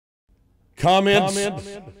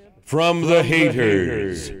Comments from the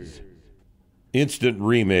haters. Instant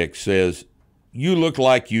Remix says, you look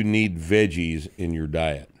like you need veggies in your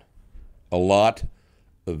diet. A lot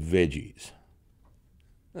of veggies.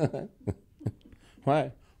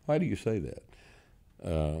 Why do you say that?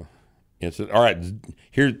 All right,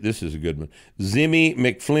 this is a good one. Zimmy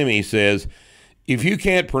McFlimmy says, if you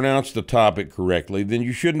can't pronounce the topic correctly, then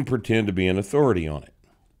you shouldn't pretend to be an authority on it.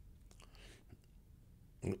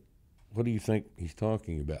 What do you think he's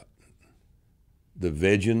talking about? The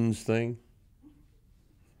vegans thing?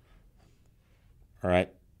 All right,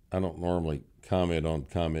 I don't normally comment on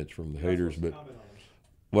comments from the haters, but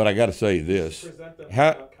what I got to say this.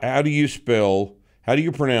 How do you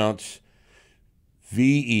pronounce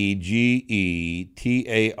vegetarian?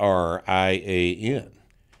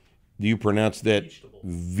 Do you pronounce that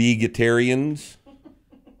vegetarians?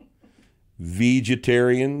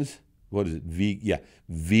 Vegetarians? What is it?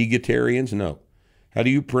 Vegetarians? No. How do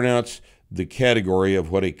you pronounce the category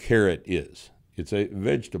of what a carrot is? It's a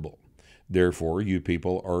vegetable. Therefore, you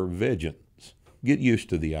people are vegans. Get used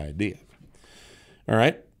to the idea. All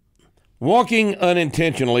right? Walking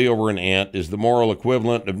unintentionally over an ant is the moral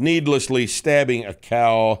equivalent of needlessly stabbing a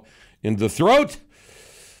cow in the throat.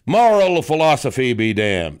 Moral philosophy be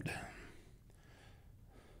damned.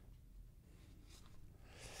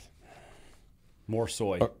 More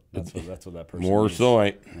soy. That's what that person More needs.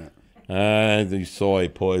 soy. Yeah. The soy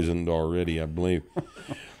poisoned already, I believe.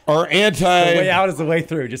 Are The way out is the way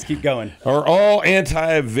through. Just keep going. Are all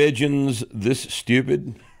anti-vegans this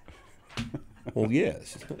stupid? Well,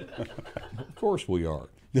 yes. Of course we are.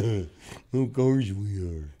 Of course we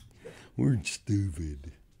are. We're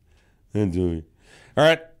stupid. All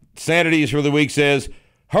right. Sanities for the week says,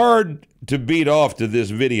 hard to beat off to this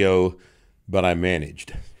video, but I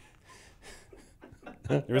managed.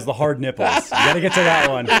 There was the hard nipples. You got to get to that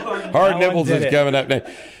one. Hard nipples is coming up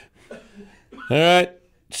next. All right.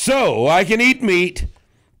 So I can eat meat,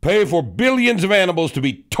 pay for billions of animals to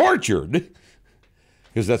be tortured,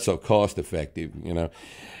 because that's so cost effective, you know,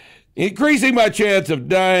 increasing my chance of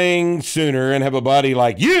dying sooner and have a body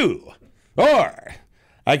like you. Or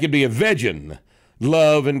I could be a vegan,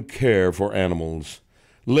 love and care for animals,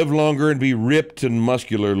 live longer and be ripped and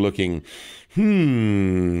muscular looking.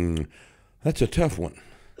 That's a tough one.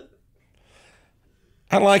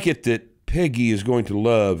 I like it that Peggy is going to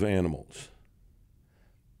love animals.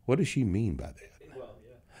 What does she mean by that? Well,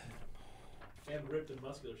 yeah. And ripped and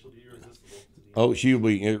muscular, she'll be irresistible. Oh, she'll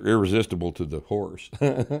be irresistible to the horse.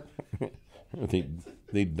 the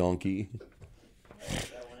donkey.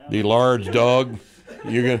 The large dog.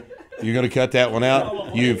 You're gonna cut that one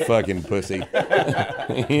out? You fucking pussy.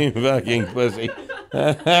 You fucking pussy.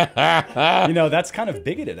 You know, that's kind of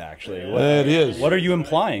bigoted, actually. That is. What are you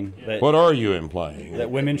implying? What are you implying? That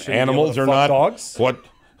women should animals be are able to fuck not dogs? What?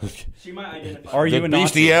 She might identify. Are you a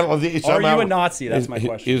Nazi? Are you a Nazi? That's my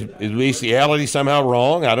question. Is bestiality somehow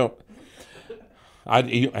wrong? Who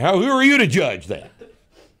are you to judge that?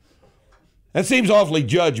 That seems awfully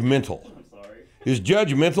judgmental. I'm sorry. Is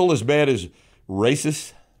judgmental as bad as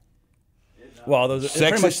racist? Well, those are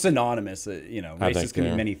pretty much Sexist? synonymous. You know, I think racist can they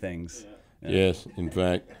be are. many things. Yeah. Yes, in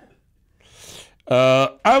fact.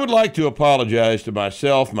 I would like to apologize to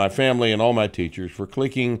myself, my family, and all my teachers for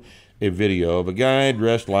clicking a video of a guy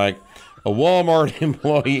dressed like a Walmart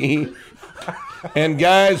employee and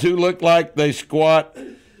guys who look like they squat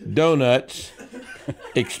donuts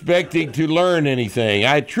expecting to learn anything.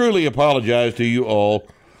 I truly apologize to you all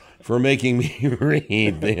for making me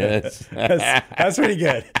read this. That's pretty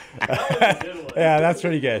good. Yeah, that's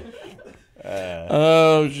pretty good.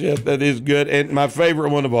 Oh, shit, that is good. And my favorite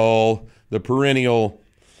one of all, the perennial,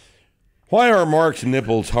 why are Mark's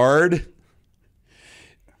nipples hard?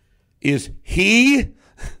 Is he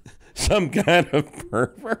some kind of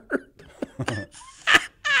pervert?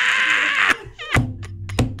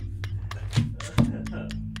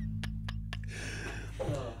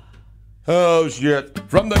 Oh, shit.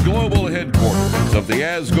 From the global headquarters of the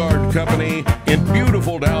Asgard Company in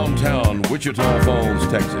beautiful downtown Wichita Falls,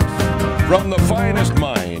 Texas. From the finest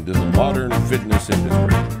mind in the modern fitness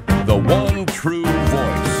industry. The one true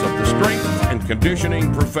voice of the strength and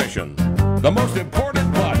conditioning profession. The most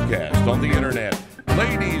important podcast on the internet.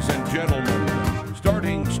 Ladies and gentlemen,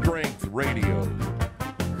 Starting Strength Radio.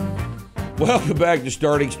 Welcome back to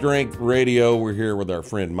Starting Strength Radio. We're here with our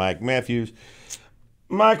friend Mike Matthews.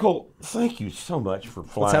 Michael, thank you so much for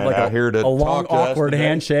flying out here to a long, talk to us awkward today.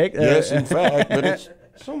 handshake. Yes, in fact, but it's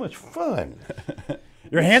so much fun.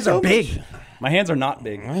 Your hands So are big. My hands are not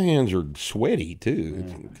big. My hands are sweaty,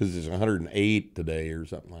 too, because it's 108 today or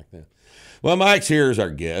something like that. Well, Mike's here as our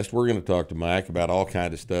guest. We're going to talk to Mike about all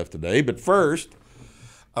kinds of stuff today. But first,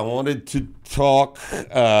 I wanted to talk,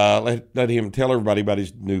 let him tell everybody about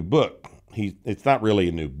his new book. It's not really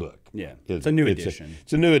a new book. Yeah, it's a new edition.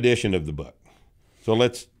 It's a new edition of the book. So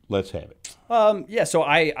let's have it. Yeah, so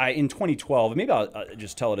I in 2012, maybe I'll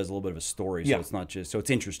just tell it as a little bit of a story, so it's not just, so it's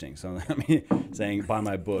interesting. So I mean, saying buy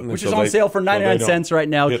my book, which is on sale for 99 cents right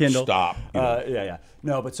now, Kindle. Stop. Yeah.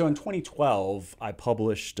 No, but so in 2012, I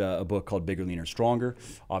published a book called Bigger, Leaner, Stronger,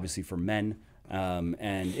 obviously for men.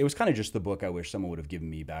 And it was kind of just the book I wish someone would have given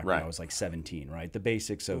me back when I was like 17, right? The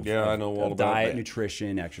basics of, I know all about diet, that.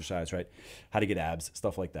 Nutrition, exercise, right? How to get abs,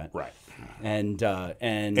 stuff like that. Right. And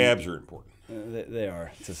Abs are important. They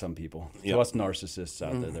are to some people. Yep. To us narcissists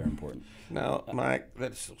out there, they're important. Now, Mike,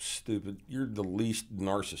 that's so stupid. You're the least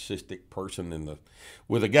narcissistic person in the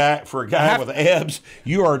for a guy with abs.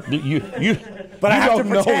 You are you. But I don't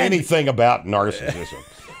know anything about narcissism.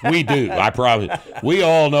 We do. I promise. We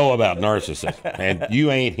all know about narcissism, and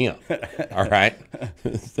you ain't him. All right.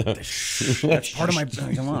 That's part of my.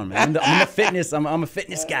 Come on, man. I'm a fitness. I'm a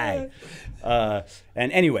fitness guy.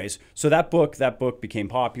 And anyways, so that book became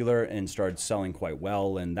popular and started selling quite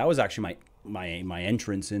well, and that was actually my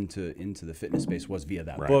entrance into the fitness space was via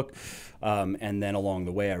that book. And then along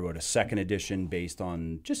the way, I wrote a second edition based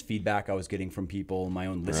on just feedback I was getting from people, my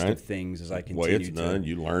own list of things as I continued. Way it's done,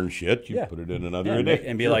 you learn shit, you put it in another edition.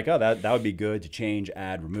 And be like, oh, that would be good to change,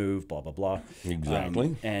 add, remove, blah, blah, blah.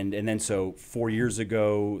 Exactly. And then so 4 years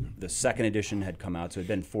ago, the second edition had come out. So it had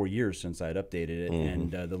been 4 years since I had updated it.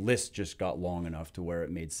 And the list just got long enough to where it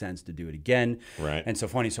made sense to do it again. Right. And so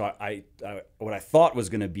funny, so I what I thought was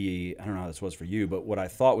going to be, I don't know how this was for you, but what I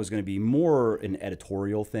thought was going to be more an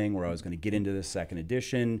editorial thing where I was going to get into this second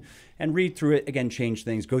edition and read through it, again, change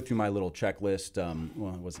things, go through my little checklist.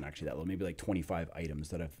 Well, it wasn't actually that little, maybe like 25 items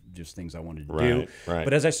that I've just things I wanted to do. Right.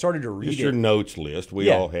 But as I started to read just your notes list, we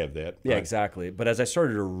all have that. Yeah, exactly. But as I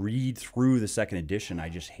started to read through the second edition, I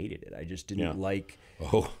just hated it. I just didn't like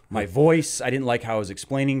my voice. I didn't like how I was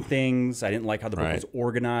explaining things. I didn't like how the book was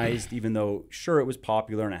organized, even though, sure, it was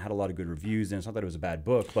popular and it had a lot of good reviews. And it's not that it was a bad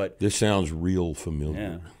book, but this sounds real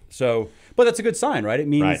familiar. Yeah. So, but that's a good sign, right? It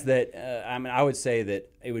means that, I mean, I would say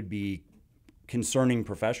that it would be concerning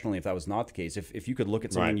professionally if that was not the case. If you could look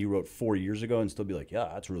at something you wrote 4 years ago and still be like, yeah,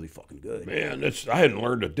 that's really fucking good. Man, I hadn't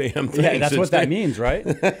learned a damn thing. Yeah, that's what that means, right?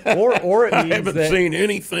 Or it means I haven't seen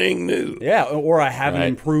anything new. Yeah, or I haven't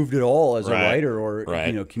improved at all as a writer or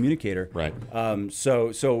communicator. Right.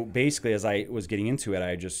 So basically, as I was getting into it,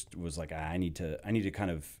 I just was like, I need to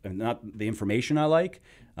kind of, not the information I like,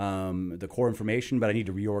 the core information, but I need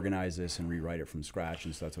to reorganize this and rewrite it from scratch,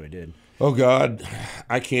 and so that's what I did. Oh God,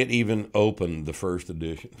 I can't even open the first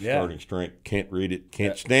edition. Starting Strength, can't read it,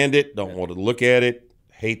 can't stand it, don't want to look at it.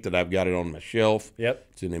 Hate that I've got it on my shelf. Yep,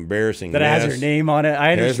 it's an embarrassing that mess. it has your name on it.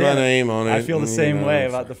 I understand. There's my name on it. I feel the same way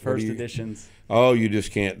about the first editions. Oh, you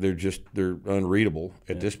just can't. They're unreadable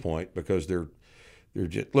at this point because they're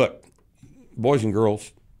just look, boys and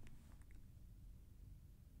girls.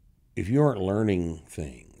 If you aren't learning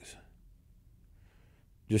things,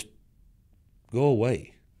 just go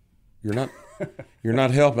away. You're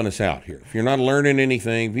not helping us out here. If you're not learning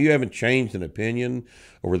anything, if you haven't changed an opinion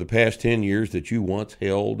over the past 10 years that you once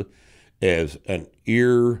held as an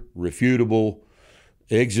irrefutable,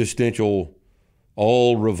 existential,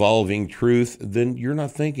 all-revolving truth, then you're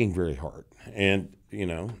not thinking very hard. And,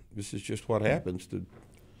 this is just what happens to,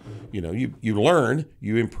 you learn,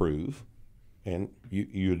 you improve, and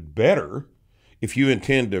you'd better, if you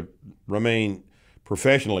intend to remain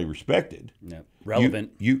professionally respected,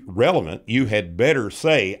 relevant, you had better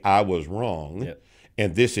say, I was wrong,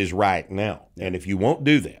 and this is right now. And if you won't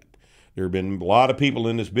do that, there have been a lot of people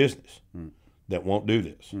in this business that won't do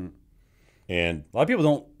this. And a lot of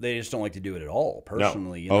people they just don't like to do it at all,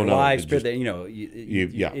 personally. No. In their lives,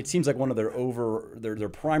 it seems like one of their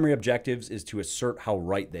primary objectives is to assert how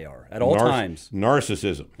right they are at all times.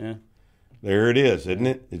 Narcissism. Yeah. There it is, isn't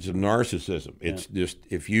it? It's a narcissism. It's just,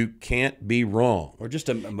 if you can't be wrong. Or just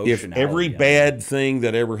an emotionality. If every bad thing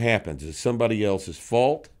that ever happens is somebody else's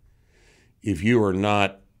fault, if you are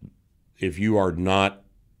not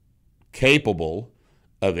capable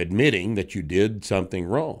of admitting that you did something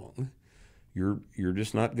wrong, you're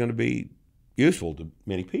just not going to be useful to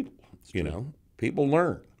many people. People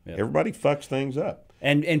learn. Yeah. Everybody fucks things up.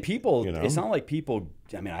 And people, it's not like people.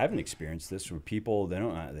 I mean, I haven't experienced this where people they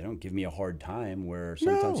don't give me a hard time. Where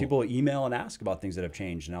sometimes people email and ask about things that have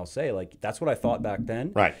changed, and I'll say like, that's what I thought back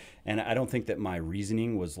then. Right. And I don't think that my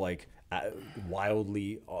reasoning was like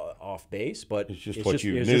wildly off base, but it's just what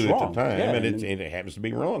you knew at the time, and it happens to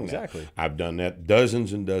be wrong. Exactly. Now. I've done that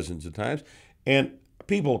dozens and dozens of times, and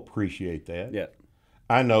people appreciate that. Yeah.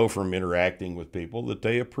 I know from interacting with people that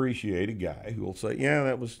they appreciate a guy who will say, "Yeah,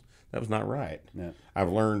 that was not right. Yeah.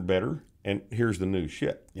 I've learned better, and here's the new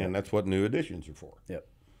shit." Yeah. And that's what new editions are for. Yep.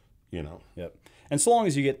 You know. Yep. And so long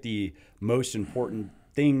as you get the most important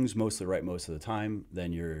things mostly right most of the time,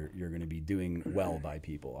 then you're going to be doing well by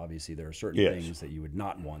people. Obviously, there are certain Yes. things that you would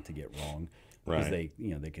not want to get wrong Right.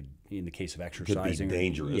 because they could, in the case of exercising,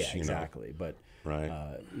 dangerous, Yeah, you know. exactly. But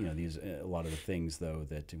Right. these a lot of the things though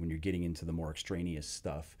that when you're getting into the more extraneous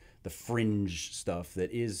stuff, the fringe stuff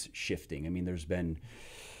that is shifting. I mean, there's been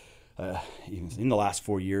even in the last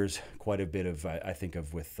 4 years, quite a bit of, I think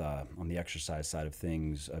of with on the exercise side of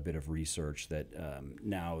things, a bit of research that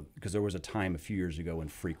now, because there was a time a few years ago when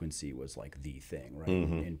frequency was like the thing, right?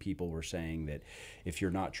 And people were saying that if you're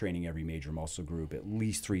not training every major muscle group at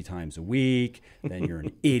least 3 times a week, then you're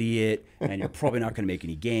an idiot and you're probably not going to make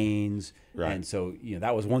any gains. Right. And so,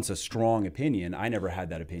 that was once a strong opinion. I never had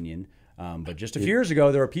that opinion. But just a few years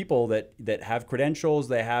ago, there are people that have credentials,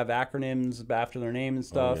 they have acronyms after their name and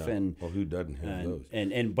stuff, and well, who doesn't have those?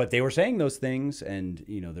 But they were saying those things, and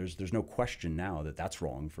there's no question now that that's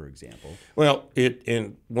wrong. For example, Well,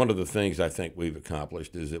 and one of the things I think we've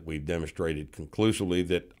accomplished is that we've demonstrated conclusively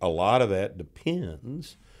that a lot of that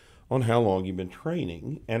depends on how long you've been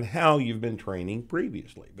training and how you've been training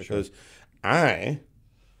previously. Because I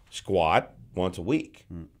squat once a week.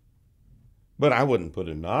 But I wouldn't put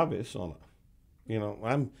a novice on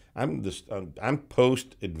I'm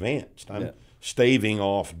post advanced. I'm staving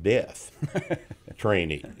off death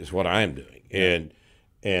training is what I'm doing.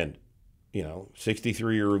 And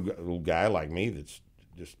 63-year-old guy like me that's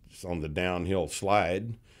just on the downhill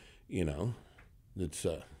slide, that's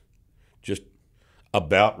just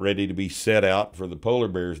about ready to be set out for the polar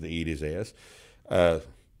bears to eat his ass. I'm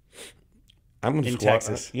going to squat.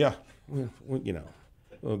 Texas. Yeah.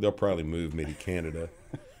 Well, they'll probably move me to Canada,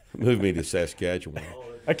 move me to Saskatchewan,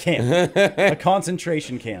 a camp, a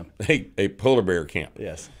concentration camp. a polar bear camp.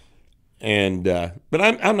 Yes. And but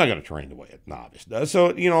I'm not going to train the way a novice does.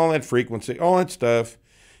 So all that frequency, all that stuff,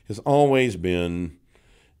 has always been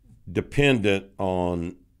dependent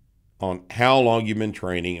on how long you've been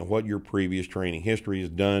training and what your previous training history has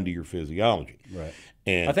done to your physiology. Right.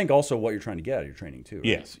 And I think also what you're trying to get out of your training too.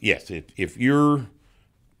 Right? Yes. If you're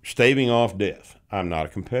staving off death, I'm not a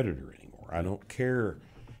competitor anymore. I don't care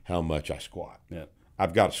how much I squat. Yeah.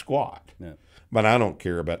 I've got to squat. Yeah. But I don't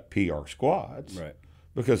care about PR squats. Right.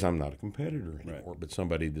 Because I'm not a competitor anymore. Right. But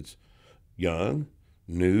somebody that's young,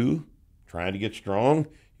 new, trying to get strong,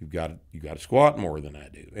 you've got to squat more than I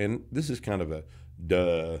do. And this is kind of a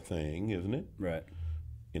duh thing, isn't it? Right.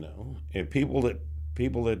 And people that,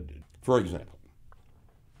 for example,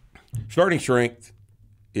 starting strength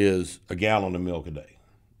is a gallon of milk a day,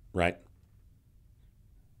 right?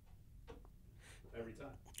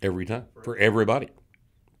 Every time. For everybody.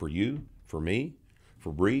 For you, for me,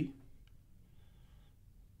 for Bree.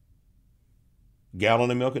 Gallon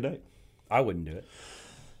of milk a day. I wouldn't do it.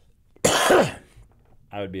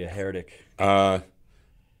 I would be a heretic. I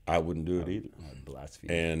wouldn't do it either. I'd blaspheme.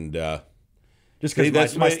 And just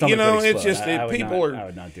because my stomach would it's explode. just I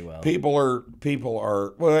would not do well. People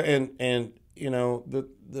are well, and the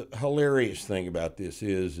hilarious thing about this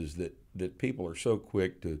is that people are so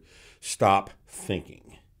quick to stop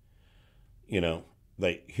thinking.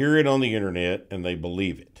 They hear it on the internet and they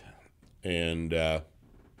believe it, and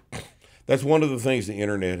that's one of the things the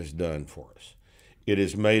internet has done for us. It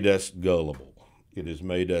has made us gullible. It has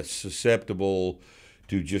made us susceptible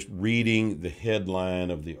to just reading the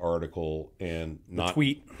headline of the article and not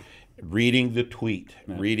tweet. Reading the tweet,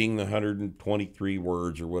 reading the 123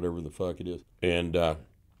 words or whatever the fuck it is, and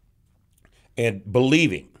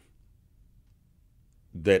believing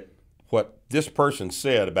that what this person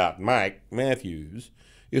said about Mike Matthews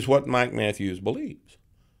is what Mike Matthews believes,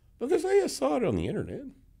 because they just saw it on the internet.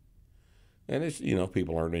 And it's,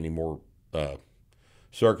 people aren't any more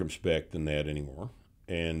circumspect than that anymore.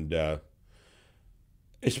 And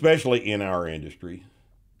especially in our industry,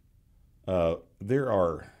 there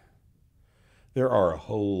are a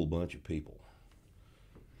whole bunch of people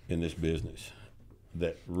in this business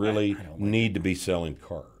that really need to be selling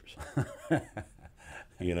cars.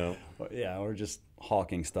 Yeah, or just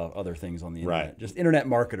hawking stuff, other things on the Right. internet. Just internet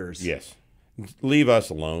marketers. Yes. Leave us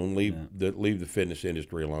alone. Leave the fitness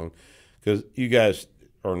industry alone. Because you guys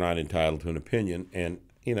are not entitled to an opinion,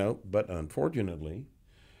 but unfortunately,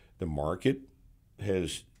 the market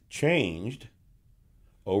has changed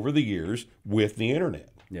over the years with the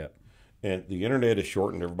internet. Yeah. And the internet has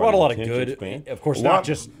shortened everybody's Brought a lot of attention good, span. of course, A not lot-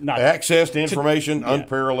 just not. access to information,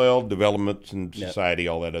 unparalleled developments in society,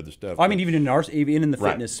 all that other stuff. I mean, even in the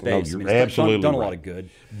Right. fitness No, space, you're I mean, it's absolutely done a right. lot of good.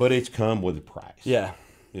 But it's come with a price. Yeah,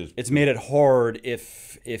 it's made it hard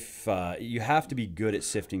if you have to be good at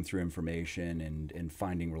sifting through information and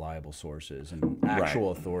finding reliable sources and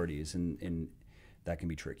actual authorities, and that can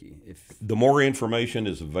be tricky. If The more information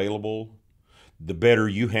is available, the better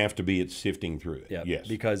you have to be at sifting through it. yeah, Yes,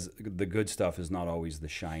 because the good stuff is not always the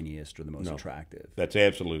shiniest or the most attractive. that's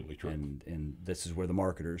absolutely true. And this is where the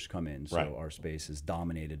marketers come in. So Right. our space is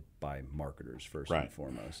dominated by marketers first Right. and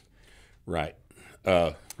foremost. Right.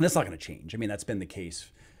 And that's not going to change. I mean, that's been the case.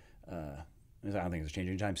 I don't think it's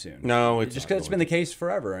changing anytime soon. No, it's just not because it's been the case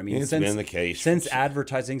forever. I mean, It's been the case since for-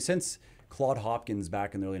 advertising, since Claude Hopkins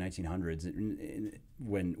back in the early 1900s,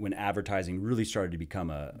 when advertising really started to become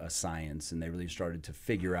a science, and they really started to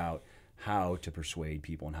figure out how to persuade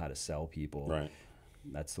people and how to sell people. Right.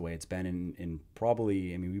 That's the way it's been, and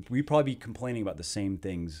probably, I mean, we probably be complaining about the same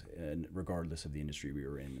things, regardless of the industry we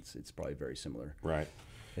were in. It's probably very similar. Right.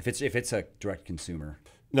 If it's a direct consumer.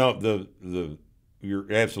 No, you're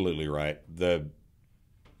absolutely right. The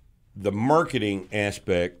marketing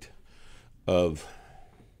aspect of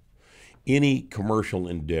any commercial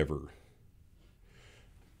endeavor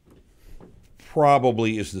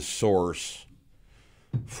probably is the source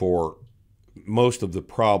for most of the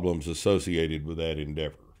problems associated with that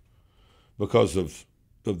endeavor because of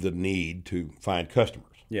the need to find customers.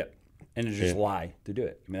 Yeah, and to just lie to do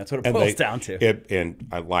it. I mean, that's what it And boils down to. And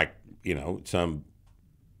I like, some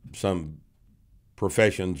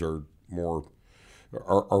professions are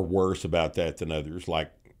worse about that than others.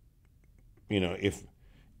 Like,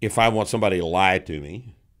 if I want somebody to lie to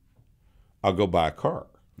me, I'll go buy a car,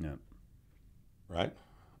 Yeah, right?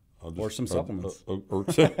 or some supplements.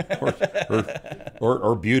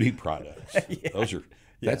 Or beauty products.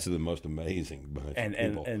 That's the most amazing bunch of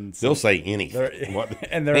people. And they'll say anything.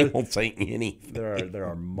 They won't say anything. there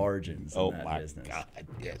are margins. Oh in that my business. God!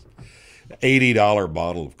 Yes, $80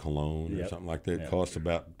 bottle of cologne or Yep. something like that costs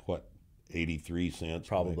about 83 cents,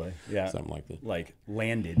 Probably, yeah, something like that. Like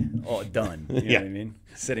landed, done. You know what I mean?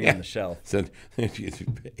 Sitting on the shelf. So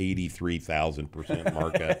 83,000%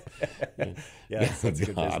 markup. Yeah, that's a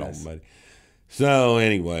good God business. almighty. So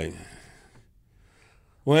anyway,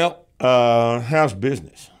 well, how's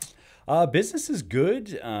business? Business is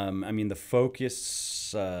good. I mean, the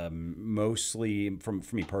focus mostly, for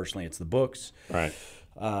me personally, it's the books. Right.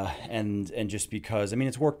 And just because, I mean,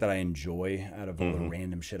 it's work that I enjoy out of all the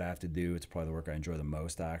random shit I have to do. It's probably the work I enjoy the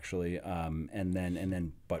most, actually. And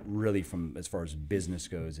then, but really, from as far as business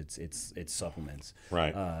goes, it's supplements.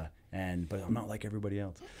 Right. But I'm not like everybody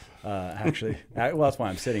else. Actually, well, that's why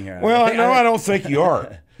I'm sitting here. Well, I don't think you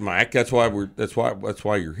are, Mike. That's why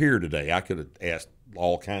you're here today. I could have asked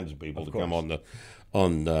all kinds of people to come on the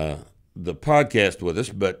podcast with us,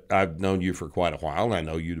 but I've known you for quite a while, and I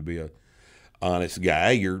know you to be a honest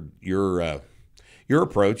guy. Your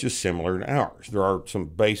approach is similar to ours. There are some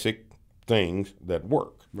basic things that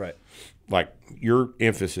work. Right. Like your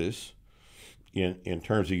emphasis in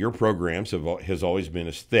terms of your programs has always been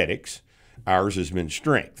aesthetics. Ours has been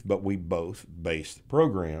strength, but we both base the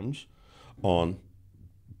programs on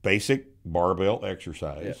basic barbell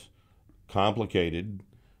exercise, complicated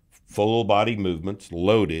full body movements,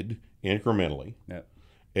 loaded incrementally. Yeah.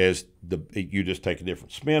 As you just take a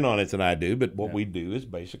different spin on it than I do, but what we do is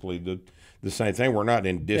basically the same thing. We're not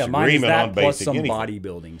in disagreement mine is that on plus basic some anything.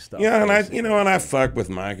 bodybuilding stuff. Yeah, and basically. I fuck with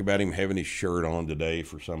Mike about him having his shirt on today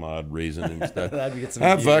for some odd reason and stuff. That'd get some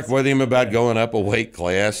I views. fuck with him about going up a weight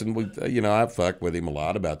class, and I fuck with him a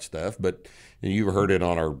lot about stuff. But you've heard it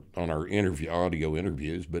on our audio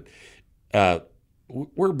interviews. But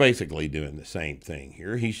we're basically doing the same thing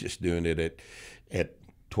here. He's just doing it at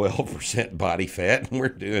 12% body fat, and we're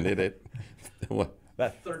doing it at what?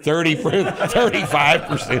 35% body fat.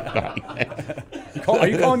 Are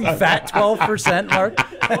you calling me fat 12%, Mark?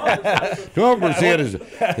 12% is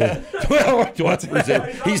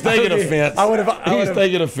 12%. He's taking offense. He's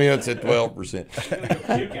taking offense at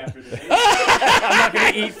 12%. Puke after this. I'm not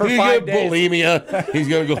going to eat for You 5 get days. bulimia. He's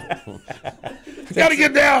gonna go. Got to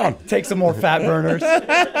get down. Take some more fat burners.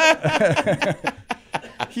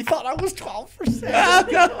 He thought I was 12%.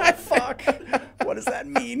 Oh, fuck. What does that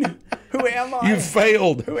mean? Who am I? You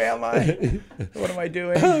failed. Who am I? What am I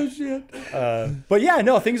doing? Oh shit. But yeah,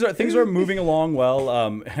 no, things are moving along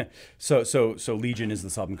well. So Legion is the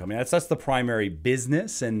supplement company. That's the primary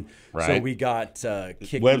business, and so Right. we got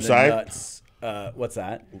kicked in Website? the nuts. What's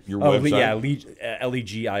that? Your website? Yeah, Legion,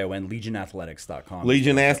 legionathletics.com.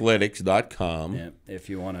 Legionathletics.com. Yeah, if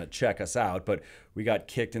you want to check us out. But we got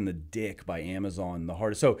kicked in the dick by Amazon the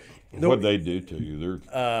hardest. So what they do to you,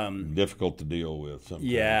 they're difficult to deal with sometimes.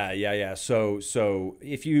 Yeah. So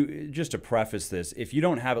if you, just to preface this, if you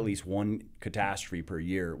don't have at least one catastrophe per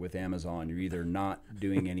year with Amazon, you're either not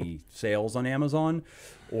doing any sales on Amazon,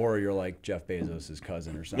 or you're like Jeff Bezos'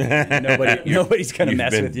 cousin or something. Nobody's gonna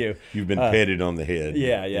mess with you. You've been patted on the head.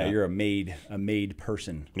 Yeah. You're a made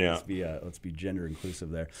person. Yeah. Let's be gender inclusive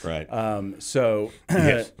there. Right.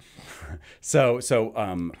 Yes.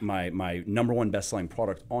 My number one best-selling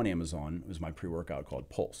product on Amazon was my pre-workout called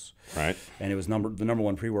Pulse. Right. And it was the number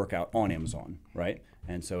one pre-workout on Amazon, right?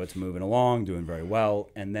 And so it's moving along, doing very well,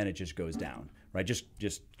 and then it just goes down, right? Just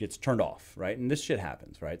gets turned off, right? And this shit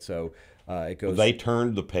happens, right? So it goes. They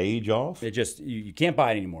turned the page off? It just you can't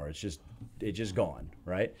buy it anymore. It's just gone,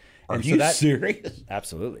 right? Are And you so serious?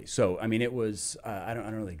 Absolutely. So I mean, it was I don't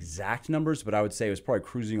know the exact numbers, but I would say it was probably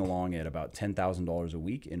cruising along at about $10,000 a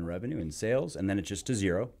week in revenue and sales, and then it's just to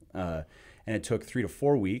zero. And it took 3 to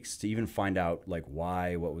 4 weeks to even find out like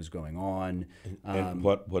what was going on. And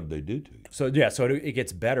what did they do to you? So it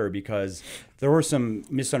gets better because there were some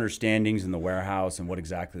misunderstandings in the warehouse and what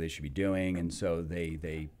exactly they should be doing, and so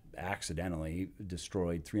they accidentally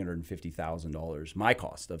destroyed $350,000, my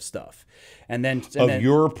cost of stuff, and then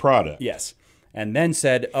your product. Yes. And then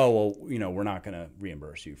said, "Oh well, we're not going to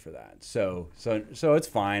reimburse you for that." So it's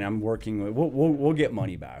fine. I'm working. We'll get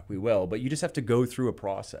money back. We will, but you just have to go through a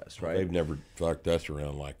process, right? They've never fucked us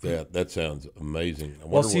around like that. That sounds amazing. I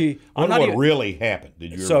Well, wonder see, what, I'm not what even- really happened.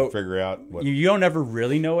 Did you ever figure out what? You don't ever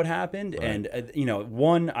really know what happened, Right. and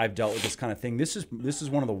one, I've dealt with this kind of thing. This is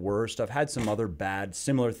one of the worst. I've had some other bad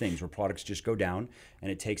similar things where products just go down, and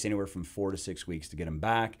it takes anywhere from 4 to 6 weeks to get them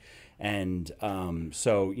back. And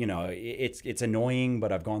so it's annoying,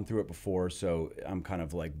 but I've gone through it before, so I'm kind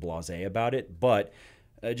of like blasé about it. But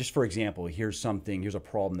just for example, here's a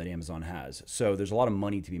problem that Amazon has. So there's a lot of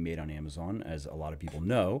money to be made on Amazon, as a lot of people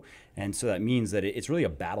know, and so that means that it's really a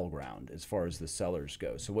battleground as far as the sellers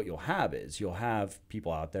go. So what you'll have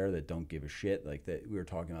people out there that don't give a shit, like that we were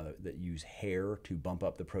talking about, that use hair to bump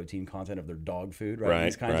up the protein content of their dog food, right? Right,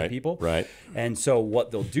 These kinds of people, right. And so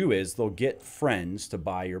what they'll do is they'll get friends to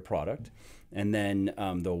buy your product, and then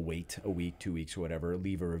they'll wait a week, 2 weeks, or whatever,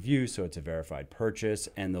 leave a review, so it's a verified purchase,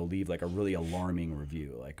 and they'll leave like a really alarming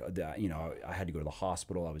review, like I had to go to the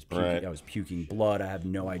hospital, I was puking, Right. I was puking blood, I have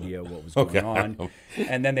no idea what was going on,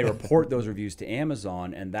 and then they report those reviews to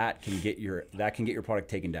Amazon, and that can get your product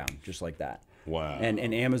taken down just like that. Wow.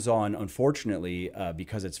 And Amazon, unfortunately,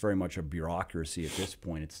 because it's very much a bureaucracy at this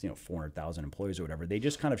point, it's 400,000 employees or whatever. They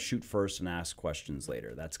just kind of shoot first and ask questions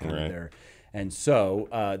later. That's kind Right. of their, and so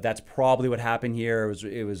that's probably what happened here.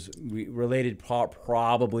 It was related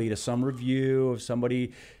probably to some review of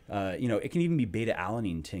somebody. It can even be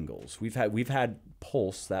beta-alanine tingles. We've had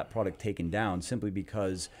Pulse, that product, taken down simply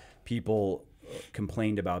because people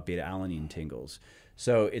complained about beta-alanine tingles.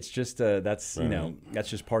 So it's just that's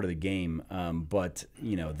just part of the game. But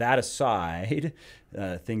that aside,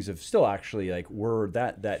 things have still actually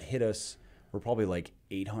that hit us. We're probably like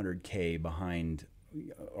 800K behind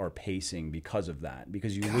our pacing because of that.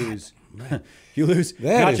 Because you lose. That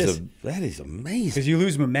is amazing. Because you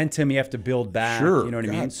lose momentum, you have to build back. Sure. You know what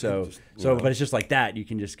I mean? So but it's just like that. You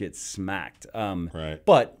can just get smacked. Right.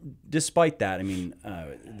 But despite that, I mean,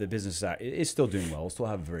 the business is still doing well. We'll still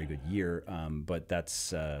have a very good year. But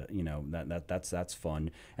that's that's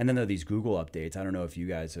fun. And then there are these Google updates. I don't know if you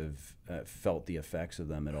guys have felt the effects of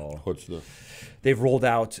them at all. What's the? They've rolled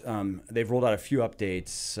out a few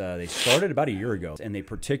updates. They started about a year ago, and they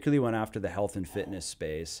particularly went after the health and fitness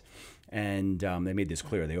space. And they made this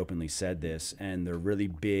clear. They openly said this, and they're really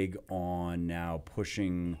big on now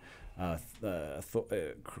pushing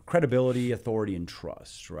credibility, authority, and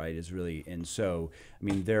trust. Right? Is really, and so I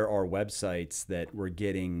mean, there are websites that were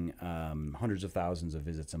getting hundreds of thousands of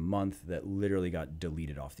visits a month that literally got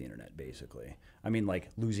deleted off the internet. Basically, I mean, like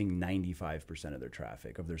losing 95% of their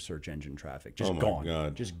traffic, of their search engine traffic, just gone,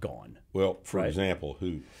 God. Just gone. Well, for Right? example,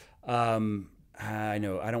 who? I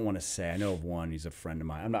know. I don't want to say. I know of one. He's a friend of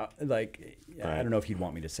mine. I'm not like. I don't know if he'd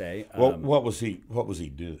want me to say. Well, what was he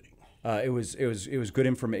doing? It was good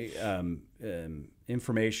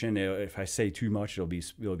information. If I say too much, it'll be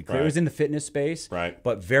clear. Right. It was in the fitness space, Right.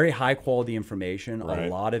 But very high quality information. Right. A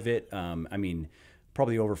lot of it. I mean,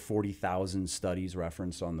 probably over 40,000 studies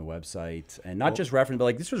referenced on the website, and not just referenced, but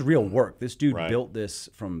like this was real work. This dude Right. built this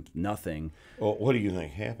from nothing. Well, what do you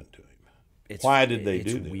think happened to him? Why did they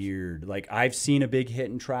do It's this? weird. Like I've seen a big hit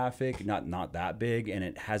in traffic, not that big, and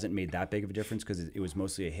it hasn't made that big of a difference because it was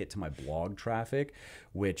mostly a hit to my blog traffic,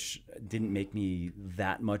 which didn't make me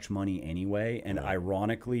that much money anyway. And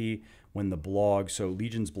ironically, when the blog, so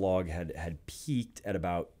Legion's blog had peaked at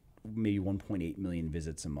about maybe 1.8 million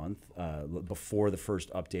visits a month before the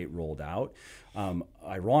first update rolled out.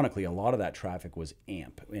 Ironically, a lot of that traffic was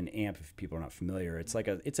AMP. And AMP, if people are not familiar, it's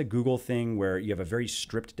a Google thing where you have a very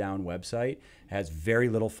stripped down website, has very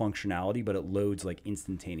little functionality, but it loads like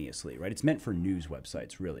instantaneously, right? It's meant for news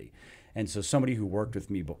websites, really. And so somebody who worked with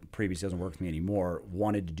me previously, doesn't work with me anymore,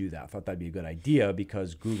 wanted to do that. I thought that'd be a good idea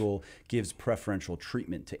because Google gives preferential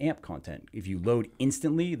treatment to AMP content. If you load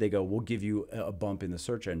instantly, they go, we'll give you a bump in the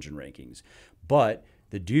search engine rankings. But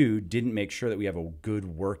the dude didn't make sure that we have a good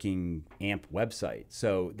working AMP website.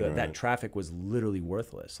 So that traffic was literally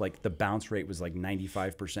worthless. Like the bounce rate was like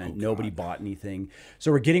 95%. Nobody bought anything.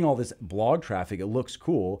 So we're getting all this blog traffic. It looks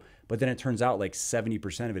cool, but then it turns out like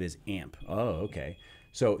 70% of it is AMP. Oh, okay.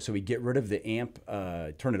 So we get rid of the AMP,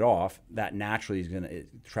 turn it off. That naturally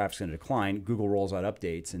traffic's gonna decline. Google rolls out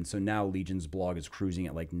updates, and so now Legion's blog is cruising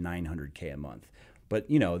at like 900K a month.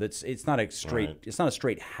 But you know, it's not a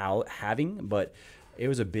straight halving, but it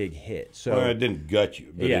was a big hit. So well, it didn't gut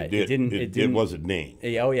you, but it was a ding.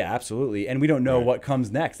 Oh yeah, absolutely. And we don't know what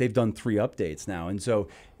comes next. They've done 3 updates now, and so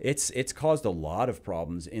it's caused a lot of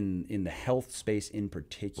problems in the health space in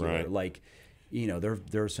particular. Right. Like, you know,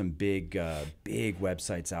 there are some big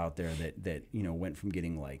websites out there that you know went from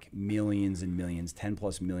getting like millions and millions,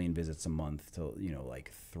 10+ million visits a month to, you know,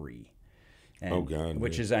 like 3. And, oh God!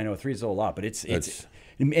 Which is, I know 3 is still a lot, but it's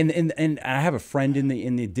and I have a friend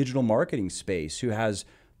in the digital marketing space who has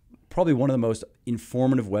probably one of the most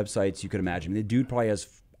informative websites you could imagine. The dude probably has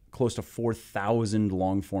close to 4,000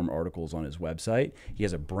 long form articles on his website. He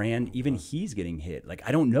has a brand. Even he's getting hit. Like,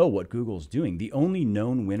 I don't know what Google's doing. The only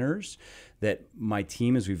known winners that my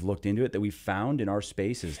team, as we've looked into it, that we found in our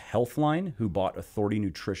space is Healthline, who bought Authority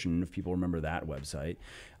Nutrition, if people remember that website,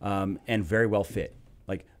 and Very Well Fit.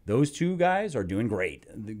 Like, those 2 guys are doing great.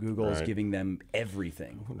 Google is giving them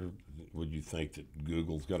everything. Would you think that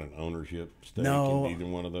Google's got an ownership stake No, in either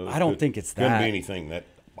one of those? I don't think it's that. Couldn't be anything that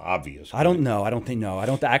obvious. I don't know. I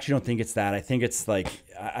actually don't think it's that. I think it's like,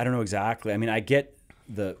 I don't know exactly. I mean, I get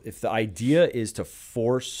if the idea is to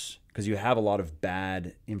force, because you have a lot of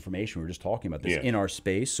bad information. We were just talking about this in our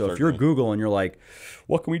space. So if you're Google and you're like,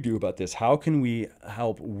 what can we do about this? How can we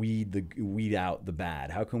help weed out the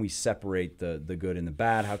bad? How can we separate the good and the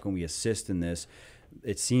bad? How can we assist in this?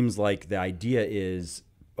 It seems like the idea is,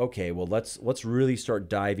 okay, well, let's really start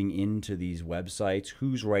diving into these websites.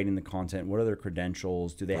 Who's writing the content? What are their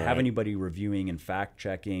credentials? Do they have anybody reviewing and fact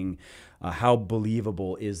checking? How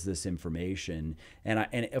believable is this information?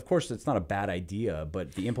 And of course, it's not a bad idea,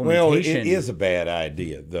 but the implementation. Well, it is a bad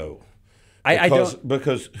idea, though.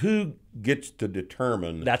 Because who gets to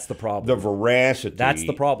determine that's the problem. The veracity that's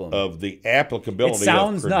the problem of the applicability. It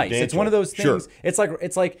sounds of nice. It's one of those things. Sure. It's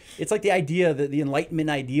like the idea that the Enlightenment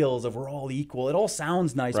ideals of we're all equal. It all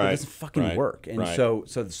sounds nice, but it doesn't fucking work. And so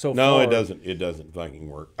no, far, it doesn't. It doesn't fucking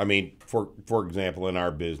work. I mean, for example, in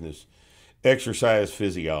our business, exercise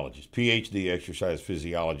physiologists, PhD exercise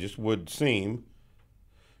physiologists would seem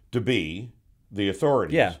to be the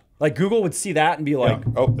authorities. Yeah. Like Google would see that and be like,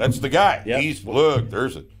 oh, that's the guy. Yep. Look,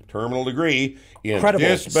 there's a terminal degree in credible,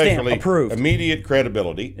 this specially approved. Immediate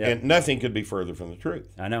credibility, and nothing could be further from the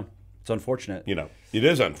truth. I know. It's unfortunate. You know, it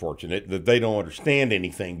is unfortunate that they don't understand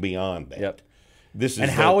anything beyond that. Yep. This is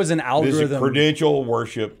and how is an algorithm? This is credential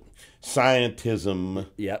worship, scientism.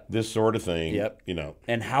 Yep. This sort of thing. Yep. You know.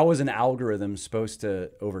 And how is an algorithm supposed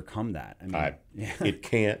to overcome that? I mean, it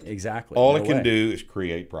can't. Exactly. All it can do is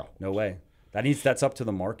create problems. No way. That's up to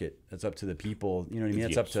the market. That's up to the people. You know what I mean?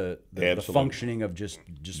 It's up to the functioning of just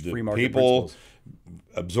free market people principles.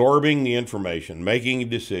 Absorbing the information, making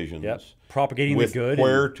decisions, propagating the good,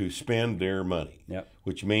 where to spend their money. Yep.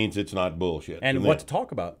 Which means it's not bullshit. And what to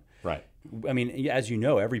talk about. Right. I mean, as you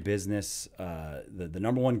know, every business, the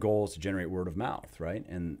number one goal is to generate word of mouth, right?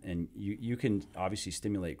 And you can obviously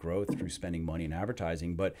stimulate growth through spending money in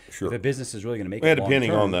advertising, but if a business is really going to make it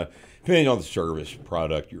depending on the service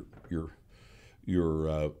product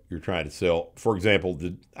you're trying to sell. For example,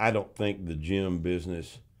 I don't think the gym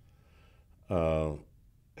business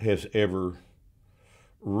has ever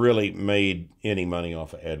really made any money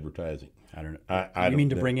off of advertising. I don't know. You mean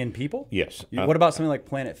to bring in people? Yes. What about something like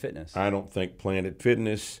Planet Fitness? I don't think Planet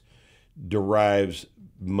Fitness derives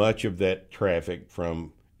much of that traffic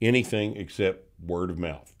from anything except word of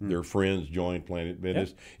mouth. Their friends joined Planet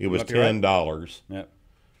Fitness. It was $10. Yep.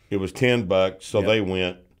 It was $10, so they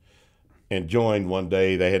went. and joined one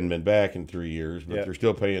day. They hadn't been back in 3 years, but they're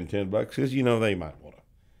still paying $10 because they might want to.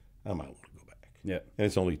 I might want to go back. Yeah, and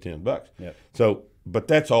it's only $10. Yeah. So, but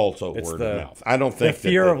that's also word of mouth. I don't think the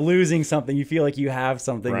fear of losing something. You feel like you have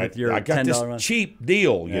something with your I got $10 this cheap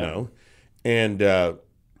deal, you know, and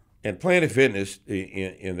Planet Fitness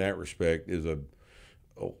in that respect is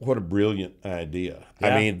what a brilliant idea.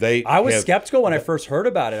 Yeah. I mean, I was skeptical when I first heard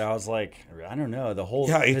about it. I was like, I don't know, the whole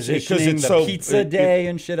positioning, the pizza day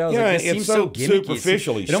and shit. I was like, this seems so gimmicky.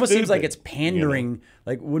 Superficially it almost seems like it's stupid, pandering. you know?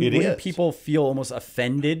 Like, wouldn't people feel almost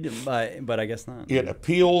offended? But I guess not. It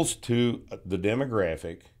appeals to the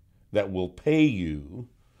demographic that will pay you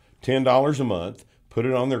 $10 a month, put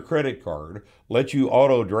it on their credit card, let you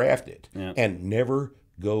auto draft it, and never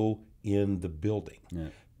go in the building. Yeah.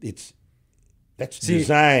 That's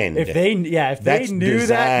designed. If they knew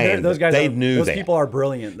that, those guys, those people are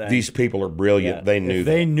brilliant. Then. These people are brilliant. Yeah. They knew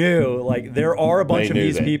that. They knew, like, there are a bunch of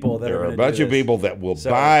these people that there are a bunch of people that will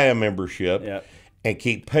buy a membership and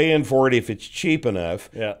keep paying for it if it's cheap enough.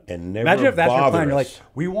 Yeah. And never imagine if that's your plan. Us. You're like,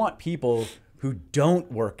 we want people who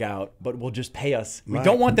don't work out but will just pay us. We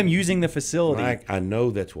don't want them using the facility. Mike, I know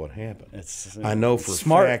that's what happened. I know for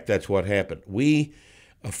a fact that's what happened.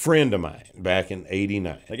 A friend of mine back in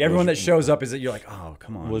 '89. Like everyone that shows up is that you're like, oh,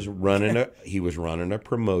 come on. He was running a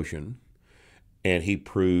promotion, and he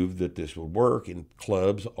proved that this would work in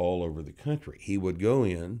clubs all over the country. He would go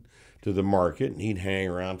in to the market and he'd hang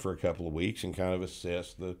around for a couple of weeks and kind of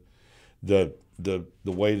assess the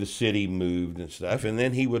way the city moved and stuff, and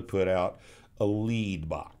then he would put out a lead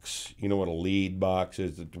box. You know what a lead box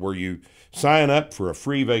is? It's where you sign up for a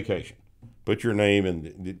free vacation. Put your name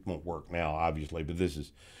in. It won't work now, obviously,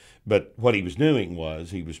 but what he was doing was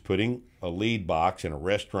he was putting a lead box in a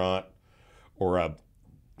restaurant or a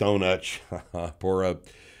donut shop or a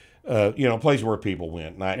place where people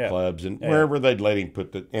went, nightclubs and wherever they'd let him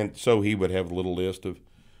put and so he would have a little list of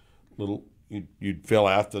you'd fill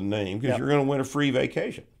out the name because you're going to win a free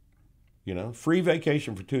vacation, free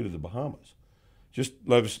vacation for 2 to the Bahamas. Just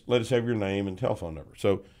let us have your name and telephone number.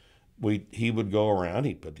 So he would go around,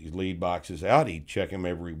 he'd put these lead boxes out, he'd check them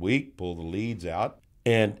every week, pull the leads out,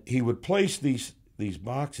 and he would place these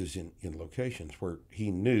boxes in locations where he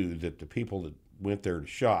knew that the people that went there to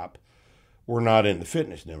shop were not in the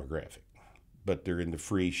fitness demographic, but they're in the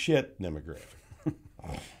free shit demographic.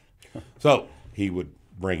 So he would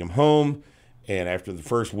bring them home, and after the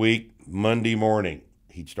first week, Monday morning,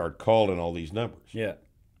 he'd start calling all these numbers. Yeah.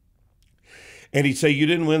 And he'd say, you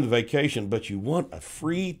didn't win the vacation, but you want a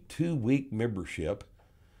free 2-week membership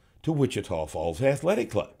to Wichita Falls Athletic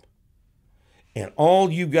Club. And all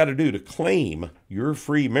you've got to do to claim your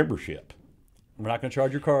free membership. We're not going to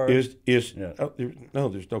charge your card. There's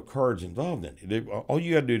no cards involved in it. All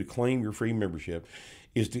you got to do to claim your free membership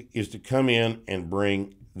is to come in and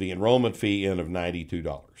bring the enrollment fee in of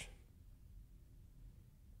 $92.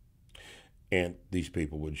 And these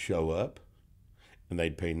people would show up. And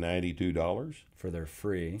they'd pay $92 for their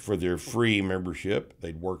free membership.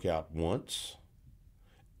 They'd work out once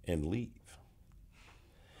and leave.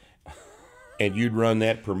 And you'd run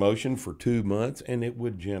that promotion for 2 months, and it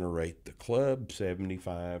would generate the club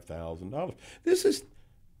 $75,000. This is,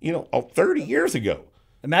 30 years ago.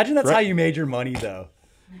 Imagine that's how you made your money, though.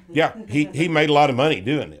 Yeah, he made a lot of money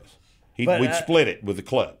doing this. We'd split it with the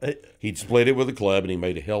club. He'd split it with the club, and he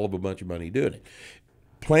made a hell of a bunch of money doing it.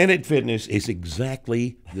 Planet Fitness is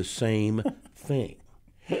exactly the same thing.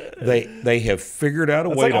 They have figured out a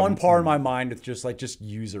way. It's like on par in my mind with just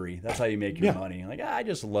usury. That's how you make your money. Like I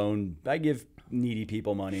give needy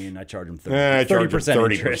people money and I charge them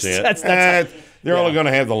 30% interest. They're only going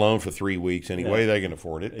to have the loan for 3 weeks anyway. They can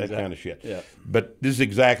afford it. That kind of shit. Yeah. But this is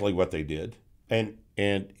exactly what they did, and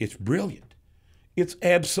it's brilliant. It's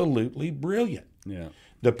absolutely brilliant. Yeah.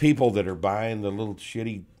 The people that are buying the little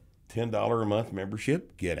shitty $10 a month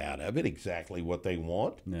membership get out of it exactly what they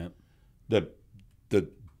want. Yeah. The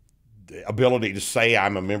ability to say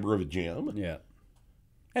I'm a member of a gym. Yeah.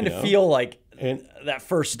 And to feel like that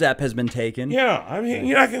first step has been taken. Yeah. I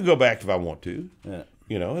mean, I can go back if I want to. Yeah.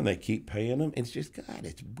 And they keep paying them. It's just, God,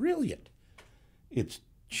 it's brilliant. It's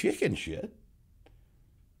chicken shit,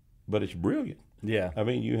 but it's brilliant. Yeah. I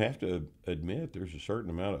mean, you have to admit there's a certain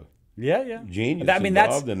amount of genius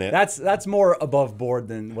involved in that. That's more above board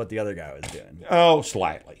than what the other guy was doing. Oh,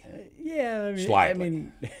 slightly. Slightly. I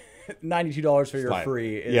mean, $92 for your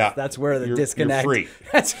free. That's where the disconnect. You're free.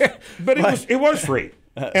 But it was free.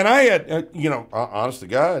 And I had, honest to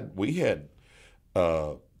God, we had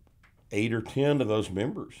 8 or 10 of those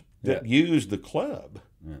members that used the club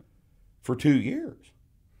for 2 years.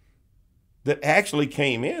 That actually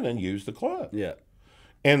came in and used the club. Yeah.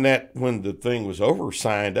 And that when the thing was over,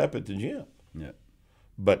 signed up at the gym. Yeah.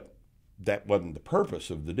 But that wasn't the purpose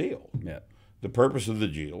of the deal. Yeah. The purpose of the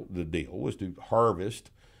deal was to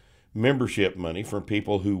harvest membership money from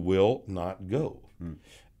people who will not go.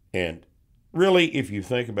 And really, if you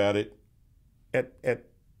think about it, at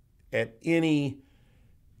any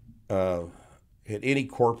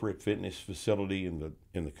corporate fitness facility in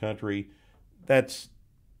the country, that's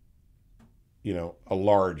a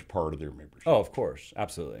large part of their membership. Oh, of course,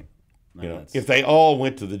 absolutely. If they all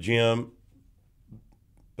went to the gym,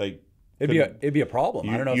 it'd be a problem.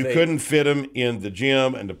 I don't know. You couldn't fit them in the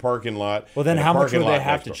gym and the parking lot. Well, then how much would they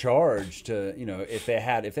have to charge to, if they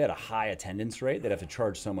had a high attendance rate, they'd have to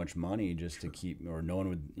charge so much money just to keep, or no one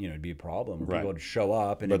would, it'd be a problem. Or people would show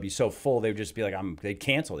up and it'd be so full, they'd just be like, they'd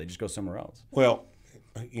cancel. They'd just go somewhere else. Well,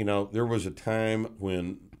 there was a time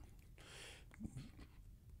when,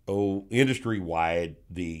 industry-wide,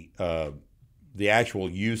 the actual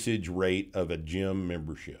usage rate of a gym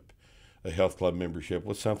membership, a health club membership,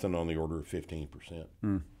 was something on the order of 15%.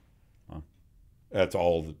 Wow. That's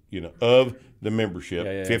all, of the membership,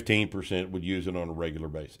 Yeah. 15% would use it on a regular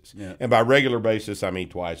basis. Yeah. And by regular basis, I mean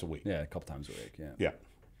twice a week. Yeah, a couple times a week. Yeah. Yeah.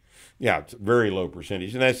 Yeah, it's a very low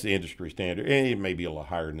percentage, and that's the industry standard. And it may be a little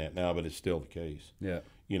higher than that now, but it's still the case. Yeah.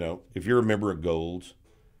 If you're a member of Gold's,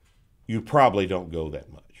 you probably don't go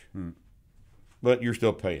that much. But you're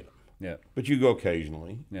still paying them. Yeah. But you go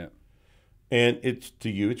occasionally. Yeah. And to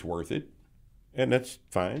you, it's worth it. And that's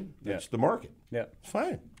fine. That's the market. Yeah. It's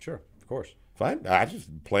fine. Sure. Of course. Fine.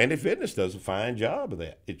 Planet Fitness does a fine job of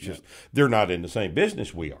that. It's just they're not in the same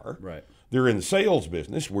business we are. Right. They're in the sales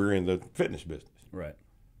business. We're in the fitness business. Right.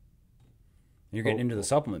 You're getting into the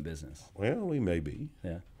supplement business. Well, we may be.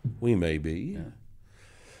 Yeah. We may be. Yeah.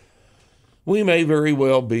 We may very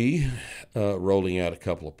well be rolling out a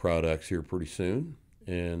couple of products here pretty soon.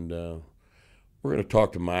 And we're going to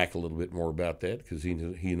talk to Mike a little bit more about that because he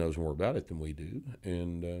knows more about it than we do.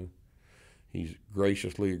 And he's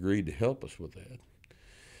graciously agreed to help us with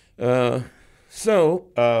that. So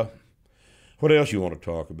what else you want to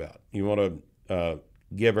talk about? You want to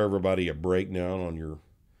give everybody a breakdown on your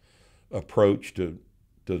approach to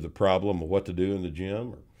the problem of what to do in the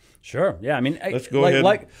gym? Or? Sure. Yeah. I mean, let's go ahead.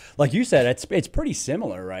 Like you said, it's pretty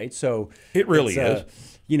similar, right? So it really is.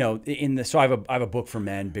 So I have a book for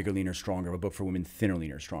men, Bigger, Leaner, Stronger. I have a book for women, Thinner,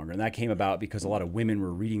 Leaner, Stronger. And that came about because a lot of women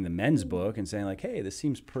were reading the men's book and saying like, hey, this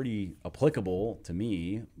seems pretty applicable to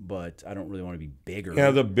me, but I don't really want to be bigger.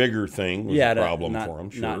 Yeah, the bigger thing was a problem for them.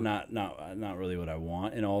 Sure. Not really what I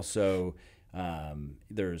want. And also,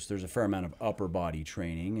 there's a fair amount of upper body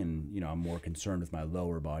training, and I'm more concerned with my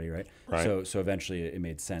lower body, right? So eventually it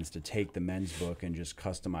made sense to take the men's book and just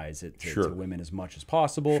customize it to women as much as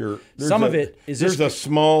possible. Sure. There's a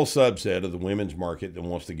small subset of the women's market that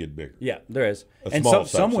wants to get bigger. Yeah, there is. And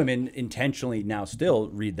some women intentionally now still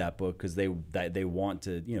read that book because they want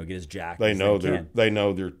to get as jacked as they can. They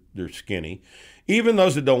know they're skinny. Even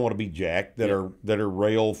those that don't want to be jacked, that are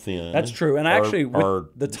rail thin. That's true. And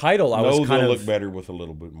the title, I was kind of look better with a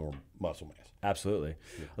little bit more muscle mass. Absolutely.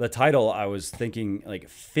 Yeah. The title, I was thinking like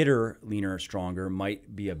Fitter, Leaner, Stronger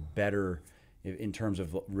might be a better, in terms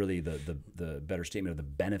of really the better statement of the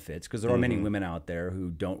benefits, because there are many women out there who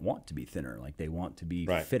don't want to be thinner, like they want to be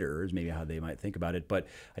fitter is maybe how they might think about it. But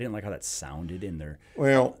I didn't like how that sounded in there.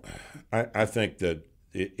 Well, I think that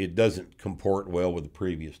it doesn't comport well with the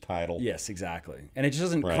previous title. Yes, exactly. And it just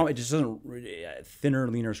doesn't. It just doesn't. Thinner,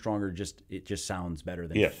 leaner, stronger. It just sounds better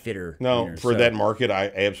than fitter. No, leaner. For that market,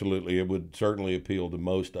 it would certainly appeal to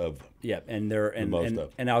most of them. Yeah, and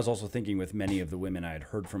I was also thinking with many of the women I had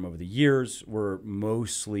heard from over the years were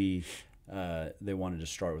mostly they wanted to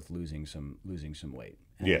start with losing some weight.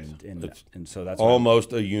 And so that's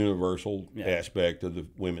almost a universal aspect of the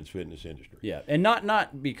women's fitness industry. Yeah, and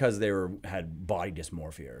not because they had body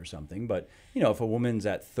dysmorphia or something, but if a woman's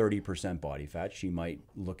at 30% body fat, she might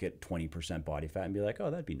look at 20% body fat and be like,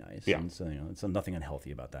 oh, that'd be nice. Yeah. And so it's nothing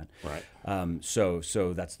unhealthy about that. Right. So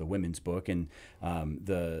that's the women's book, and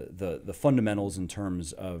the fundamentals in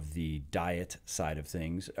terms of the diet side of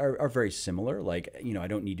things are very similar. Like I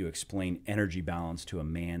don't need to explain energy balance to a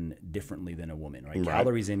man differently than a woman, right?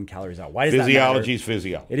 Calories in, calories out. Why does physiology that is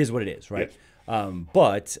physiology? It is what it is, right? Yes.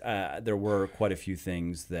 But there were quite a few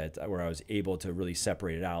things where I was able to really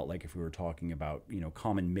separate it out. Like if we were talking about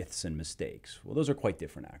common myths and mistakes, well, those are quite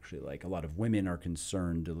different actually. Like a lot of women are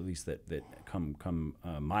concerned, at least that come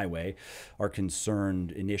my way, are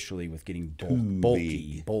concerned initially with getting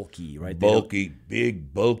bulky, right?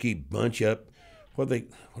 Big, bulky, bunch up. What do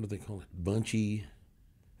they call it? Bunchy.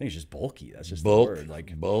 I think it's just bulky. That's just bulk, the word.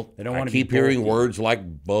 Like bulk. They don't want to keep hearing words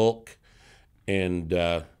like bulk, and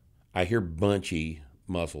I hear bunchy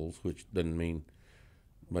muscles, which doesn't mean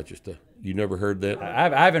bunch of stuff. You never heard that?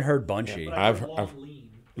 I haven't heard bunchy. But I've- long, I've- lean.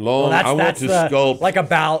 Long. Well, I went to the, sculpt like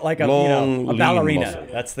a long, lean ballerina. muscle.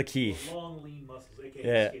 That's the key. Long, lean muscles, aka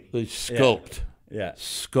Yeah. skinny. the sculpt, Yeah,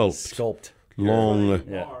 sculpt, sculpt, long,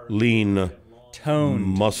 Yeah. lean toned,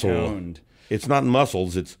 muscle. toned. It's not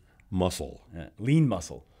muscles. It's muscle. Yeah. Lean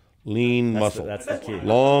muscle. Lean muscle. That's the key.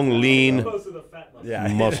 Long, lean Opposed to the fat muscle. Yeah,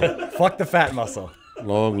 muscle. Fuck the fat muscle.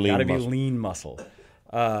 Long, lean Got to be muscle. lean muscle.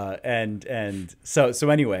 And so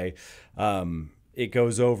anyway, it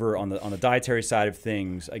goes over on the dietary side of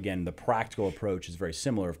things. Again, the practical approach is very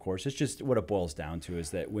similar, of course. It's just what it boils down to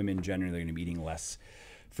is that women generally are going to be eating less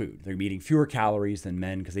food. They're going to be eating fewer calories than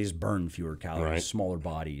men because they just burn fewer calories, Right. smaller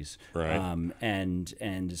bodies. Right. And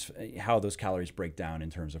how those calories break down in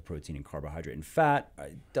terms of protein and carbohydrate and fat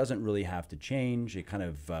doesn't really have to change. It kind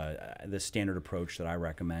of the standard approach that I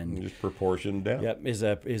recommend. Just proportioned down. Yep,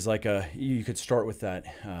 is like you could start with that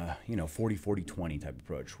 40-40-20 type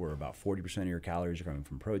approach where about 40% of your calories are coming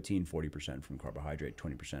from protein, 40% from carbohydrate,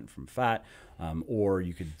 20% from fat, or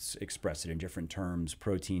you could express it in different terms.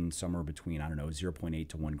 Protein somewhere between 0.8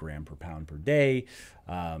 to 1 gram per pound per day,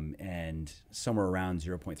 and somewhere around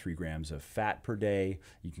 0.3 grams of fat per day.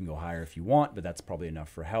 You can go higher if you want, but that's probably enough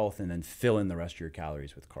for health. And then fill in the rest of your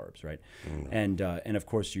calories with carbs, right? And of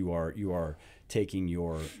course you are taking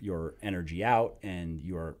your energy out and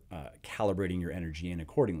you are calibrating your energy in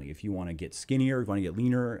accordingly. If you want to get skinnier, if you want to get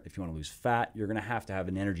leaner, if you want to lose fat, you're going to have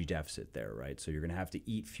an energy deficit there, right? So you're going to have to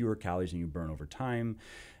eat fewer calories than you burn over time.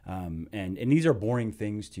 And these are boring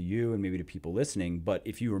things to you and maybe to people listening, but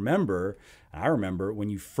if you remember, I remember when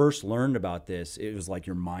you first learned about this, it was like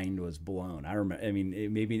your mind was blown.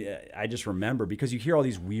 I just remember because you hear all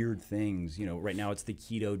these weird things, right now it's the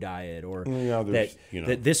keto diet or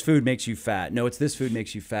that this food makes you fat. No, it's this food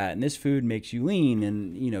makes you fat and this food makes you lean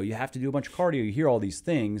and, you have to do a bunch of cardio. You hear all these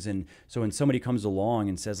things. And so when somebody comes along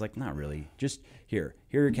and says like, not really, just here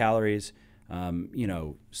are your calories.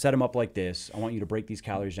 Set them up like this. I want you to break these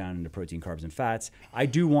calories down into protein, carbs, and fats. I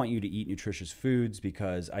do want you to eat nutritious foods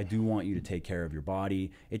because I do want you to take care of your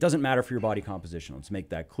body. It doesn't matter for your body composition. Let's make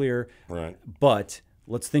that clear. Right. But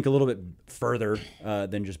let's think a little bit further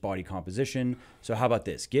than just body composition. So how about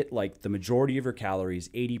this? Get like the majority of your calories,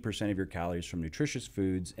 80% of your calories from nutritious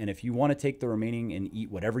foods. And if you want to take the remaining and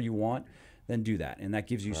eat whatever you want, then do that. And that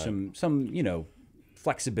gives you some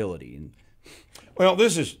flexibility. And Well,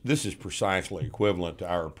 this is precisely equivalent to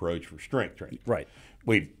our approach for strength training. right.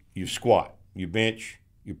 You squat, you bench,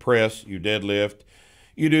 you press, you deadlift,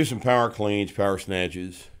 you do some power cleans, power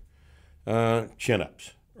snatches, chin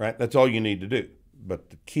ups. Right. That's all you need to do. But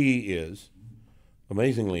the key is,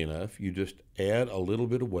 amazingly enough, you just add a little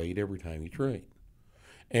bit of weight every time you train.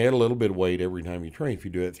 Add a little bit of weight every time you train. If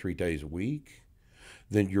you do it 3 days a week,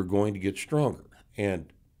 then you're going to get stronger.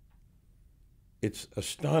 And it's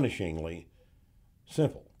astonishingly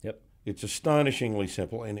simple. Yep. It's astonishingly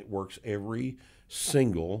simple, and it works every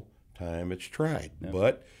single time it's tried. Yep.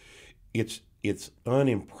 But it's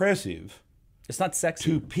unimpressive It's not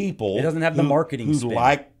sexy. to people. It doesn't have the marketing who spin.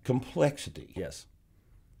 like complexity. Yes.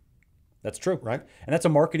 That's true. Right. And that's a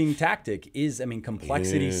marketing tactic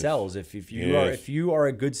complexity Yes. sells. If Yes. you are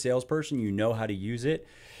a good salesperson, you know how to use it.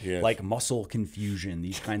 Yes. Like muscle confusion,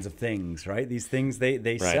 these kinds of things, right? These things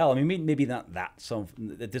they sell. Maybe not that. So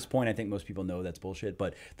at this point, I think most people know that's bullshit.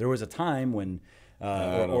 But there was a time when,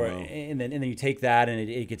 and then you take that and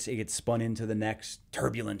it gets spun into the next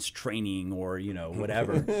turbulence training or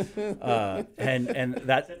whatever, and that Is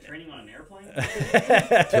that training on an airplane?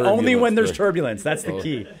 only when there's Turbulence. turbulence. That's the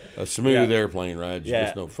key. A smooth Yeah. airplane ride is Yeah.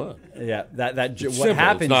 just no fun. Yeah, that what simple.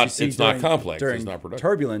 happens. It's not- you see it's not during, complex. During It's not productive.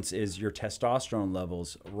 turbulence is your testosterone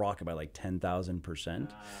levels rocket by like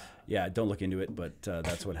 10,000%. Yeah, don't look into it, but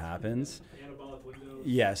that's what happens. Anabolic windows.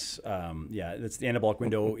 Yes, that's the anabolic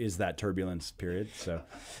window is that turbulence period. So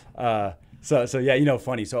yeah,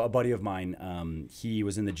 funny. So a buddy of mine, he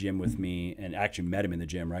was in the gym with me and actually met him in the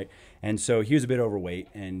gym, right? And so he was a bit overweight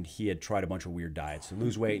and he had tried a bunch of weird diets to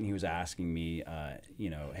lose weight. And he was asking me,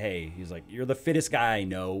 hey, he's like, you're the fittest guy I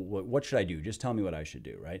know. What should I do? Just tell me what I should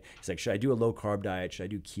do, right? He's like, should I do a low carb diet? Should I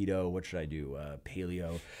do keto? What should I do?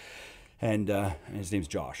 Paleo? And his name's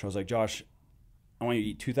Josh. I was like, Josh, I want you to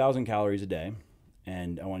eat 2,000 calories a day,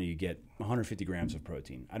 and I want you to get 150 grams of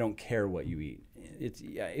protein. I don't care what you eat.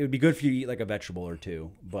 It would be good for you to eat like a vegetable or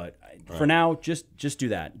two, but for now, just do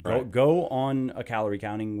that. Go on a calorie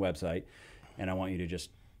counting website, and I want you to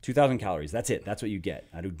just 2,000 calories. That's it. That's what you get.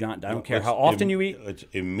 I don't care how often you eat. Let's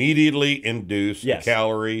immediately induce Yes. a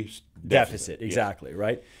calorie Deficit, exactly,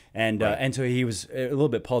 right? And so he was a little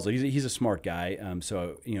bit puzzled. He's a smart guy,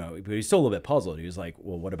 but he's still a little bit puzzled. He was like,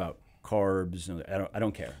 well, what about carbs. I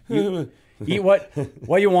don't care. Eat what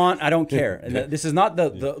you want. I don't care. And this is not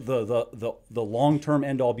the long-term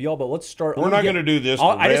end-all be-all, but let's start. We're not going to do this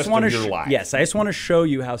the rest of your life. Yes, I just want to show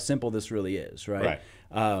you how simple this really is, right? Right.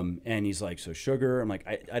 And he's like, so sugar. I'm like,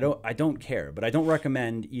 I don't care, but I don't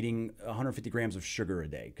recommend eating 150 grams of sugar a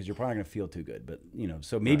day because you're probably not going to feel too good. But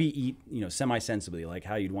so maybe eat semi-sensibly, like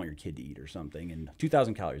how you'd want your kid to eat or something, and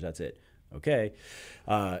 2,000 calories. That's it. Okay.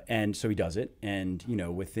 And so he does it. And,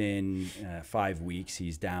 within 5 weeks,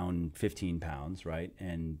 he's down 15 pounds, right?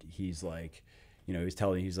 And he's like,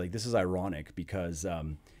 he's like, this is ironic because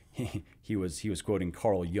he was quoting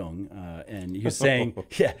Carl Jung, and he was saying,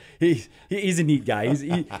 yeah, he's a neat guy.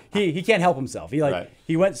 He can't help himself.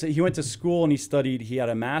 He went to school and he had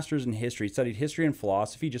a master's in history. He studied history and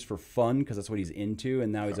philosophy just for fun because that's what he's into.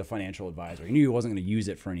 And now he's a financial advisor. He knew he wasn't going to use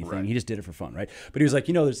it for anything. Right. He just did it for fun, right? But he was like,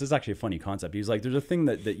 this is actually a funny concept. He was like, there's a thing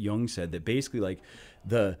that Jung said that basically like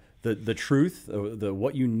the truth,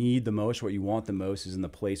 what you need the most, what you want the most is in the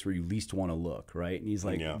place where you least want to look, right? And he's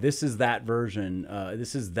like, this is that version.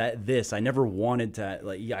 I never wanted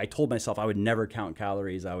to, I told myself I would never count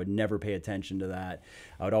calories. I would never pay attention to that.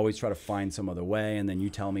 I would always try to find some other way. And then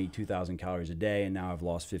you tell me 2,000 calories a day, and now I've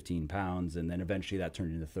lost 15 pounds. And then eventually that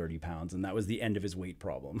turned into 30 pounds. And that was the end of his weight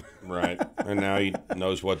problem. Right. And now he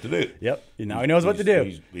knows what to do. Yep. Now he knows what to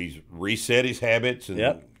do. He's reset his habits. And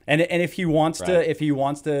yep. And if he wants to,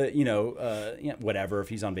 whatever, if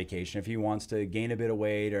he's on vacation, if he wants to gain a bit of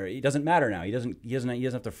weight, or it doesn't matter now. He doesn't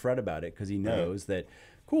have to fret about it because he knows that,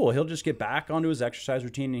 cool, he'll just get back onto his exercise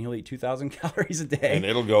routine and he'll eat 2,000 calories a day, and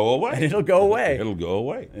it'll go away. It'll go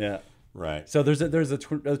away. Yeah. Right. So there's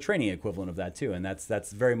a training equivalent of that too, and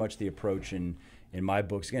that's very much the approach in my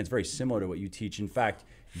books. Again, it's very similar to what you teach. In fact,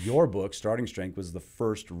 your book, Starting Strength, was the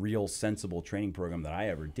first real sensible training program that I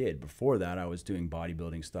ever did. Before that, I was doing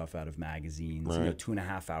bodybuilding stuff out of magazines,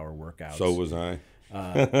 2.5 hour workouts. So was I.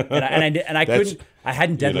 I couldn't. I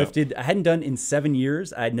hadn't deadlifted. I hadn't done in 7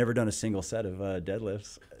 years. I had never done a single set of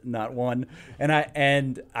deadlifts, not one.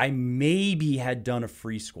 And I maybe had done a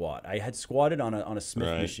free squat. I had squatted on a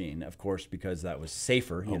Smith machine, of course, because that was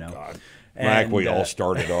safer. God. Mike, we all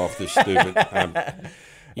started off this stupid.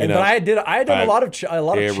 But I had done a lot of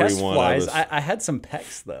chest flies. I had some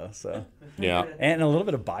pecs though, so yeah, and a little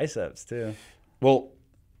bit of biceps too. Well,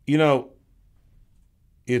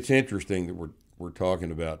 it's interesting that we're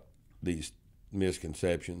talking about these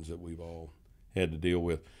misconceptions that we've all had to deal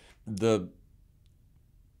with. The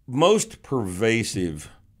most pervasive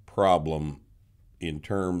problem in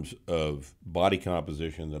terms of body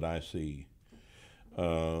composition that I see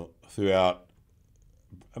throughout.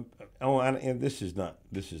 And this is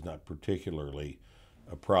not particularly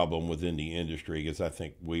a problem within the industry, because I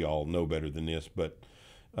think we all know better than this. But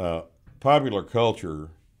popular culture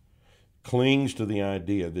clings to the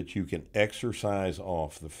idea that you can exercise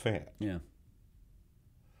off the fat. Yeah.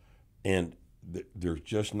 And there's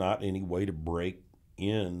just not any way to break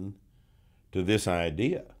in to this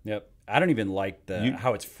idea. Yep. I don't even like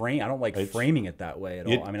how it's framed. I don't like framing it that way at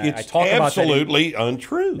all. I mean, I talk about that. Absolutely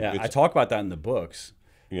untrue. Yeah, I talk about that in the books.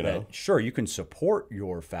 Sure, you can support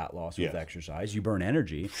your fat loss with exercise. You burn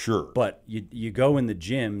energy. Sure. But you go in the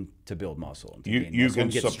gym to build muscle. You can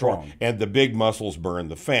get strong. And the big muscles burn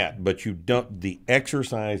the fat, but you don't. The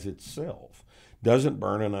exercise itself doesn't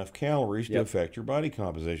burn enough calories to affect your body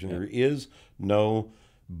composition. There is no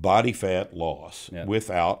body fat loss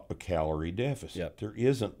without a calorie deficit. There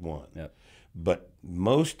isn't one. But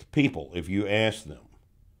most people, if you ask them,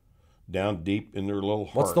 down deep in their little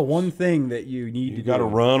hearts, what's the one thing that you need to do? You got to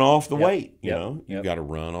run off the weight, you got to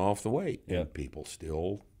run off the weight. And people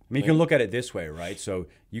still... I mean, you can look at it this way, right? So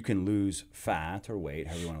you can lose fat or weight,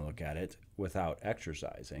 however you want to look at it, without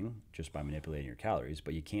exercising, just by manipulating your calories,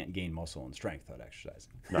 but you can't gain muscle and strength without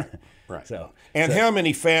exercising. Right. So how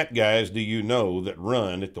many fat guys do you know that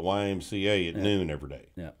run at the YMCA at noon every day?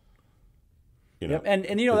 Yeah. And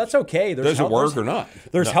that's okay. Does it work or not?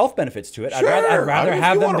 There's health benefits to it. Sure. I'd rather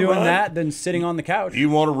have them doing that than sitting on the couch. You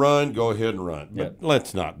want to run, go ahead and run. But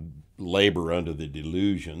let's not labor under the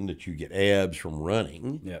delusion that you get abs from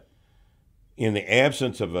running. Yep. In the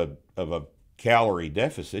absence of a calorie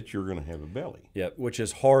deficit, you're going to have a belly. Yep, which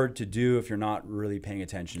is hard to do if you're not really paying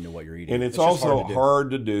attention to what you're eating. And it's also hard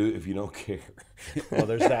to do if you don't care. Well,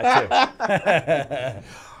 there's that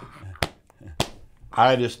too.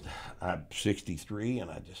 I'm 63 and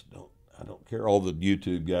I don't care. All the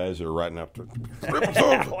YouTube guys are writing up to Where are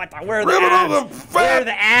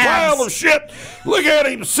the abs? Pile of shit. Look at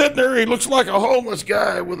him sitting there. He looks like a homeless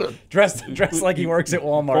guy with a dressed like he works at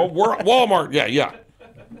Walmart. Walmart, yeah.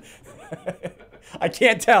 I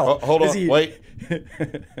can't tell. Hold on, wait.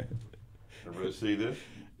 Everybody see this?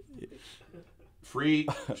 free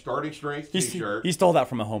starting strength T-shirt. He stole that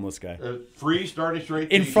from a homeless guy. Free starting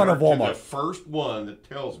strength in front of Walmart. To the first one that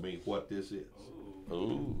tells me what this is.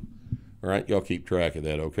 Ooh. All right, y'all keep track of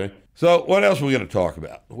that, okay? So what else are we going to talk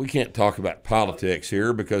about? We can't talk about politics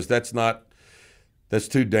here because that's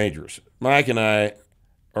too dangerous. Mike and I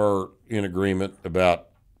are in agreement about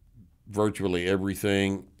virtually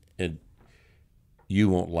everything, and you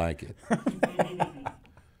won't like it.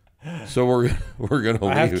 So we're going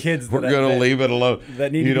to leave it alone.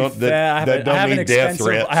 That need to be fed. I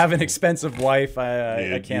have an expensive wife.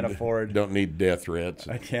 I can't afford. Don't need death threats.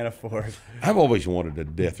 I can't afford. I've always wanted a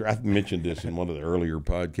death threat. I've mentioned this in one of the earlier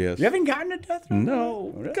podcasts. You haven't gotten a death threat?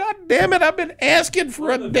 No. Really? God damn it! I've been asking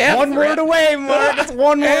for a death threat. One word away, Mark. That's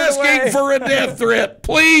one word away. Asking for a death threat.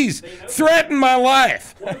 Please threaten my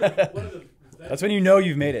life. That's when you know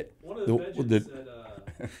you've made it. One of the veterans said,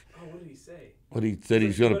 what did he say? What he said,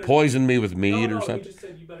 he's going to poison me with meat or something. He just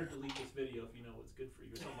said you better delete this video if you know what's good for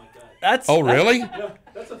you or something like that. Really? Yeah,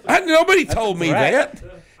 that's a nobody told me that.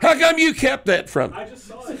 How come you kept that from me? I just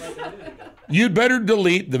saw it like a minute ago. You'd better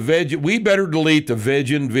delete the veg. We better delete the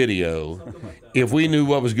vegan video Like if we knew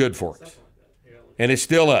what was good for us. And it's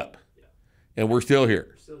still up, and we're still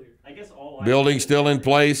here. I guess all life Building's still in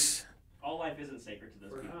place. All life isn't sacred to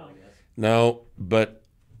those people, I guess. No, but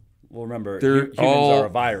well, remember, humans are a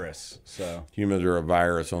virus. So humans are a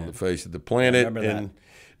virus on the face of the planet, Remember that. and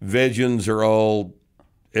vegans are all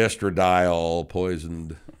estradiol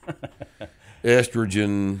poisoned,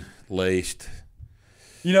 estrogen laced.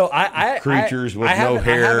 You know, I creatures with no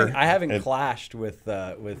hair. I haven't clashed with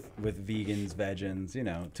vegans, vegans. You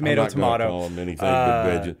know, tomato, I'm not tomato. Call them anything but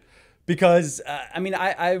vegan. Because I mean,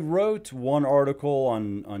 I wrote one article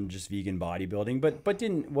on just vegan bodybuilding, but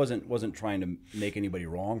wasn't trying to make anybody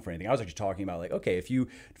wrong for anything. I was actually talking about like, okay, if you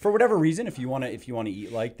for whatever reason, if you want to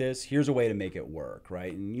eat like this, here's a way to make it work,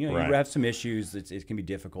 right? And you know, you have some issues. It can be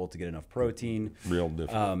difficult to get enough protein, real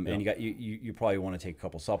difficult. And you probably want to take a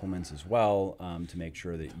couple supplements as well to make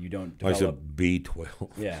sure that you don't develop B12.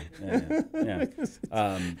 Yeah.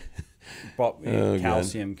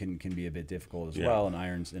 Calcium can be a bit difficult as well, and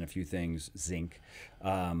irons and a few things, zinc.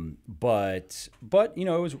 But you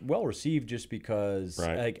know, it was well received just because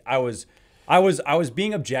like I was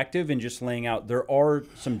being objective and just laying out there are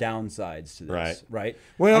some downsides to this, right?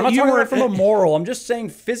 Well, I'm not talking about it from a moral. I'm just saying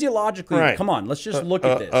physiologically. Come on, let's just look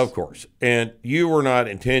at this. Of course, and you were not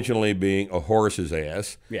intentionally being a horse's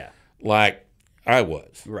ass, like I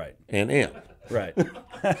was, and am. Right.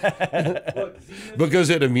 Because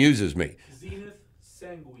it amuses me.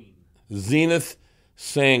 Zenith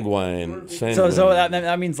sanguine. So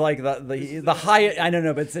that means like the highest. I don't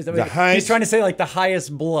know, but he's trying to say like the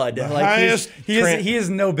highest blood. The like highest. He is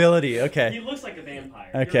nobility. Okay. He looks like a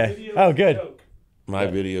vampire. Okay. Oh, good. My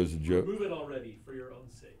video's a joke. Move it already for your own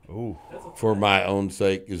sake. Ooh. For my own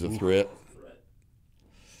sake is a threat.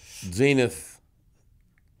 Zenith.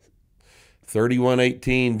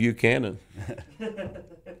 3118 Buchanan. I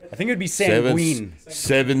think it would be sanguine.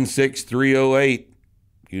 76308.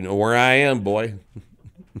 You know where I am, boy.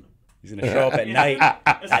 He's going to show up at night.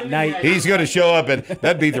 At night. He's going to show up, and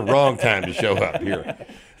that'd be the wrong time to show up here.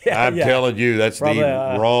 I'm telling you, that's probably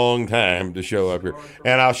the wrong time to show up here.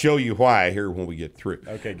 And I'll show you why here when we get through.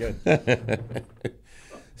 Okay, good.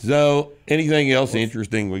 So, anything else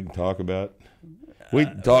interesting we can talk about? We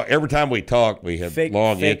talk every time we talk. We have interesting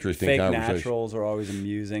conversations. Fake naturals are always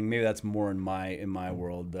amusing. Maybe that's more in my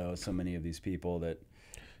world, though. So many of these people that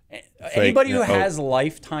anybody who has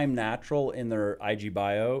lifetime natural in their IG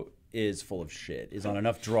bio is full of shit. Is on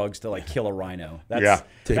enough drugs to like kill a rhino.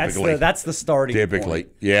 Typically that's the starting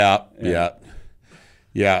point. Yeah.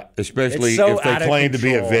 Especially if they claim to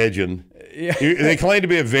be a vegan. Yeah. They claim to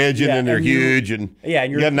be a vegan and they're huge and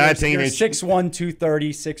you're 19 you're inch 6'1",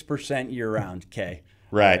 230, 6% year round. Okay.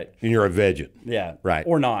 Right. And you're a vegan. Yeah. Right.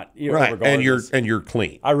 Or not. Right. And you're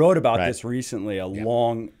clean. I wrote about this recently, a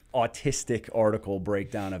long autistic article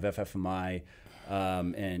breakdown of FFMI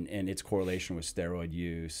and its correlation with steroid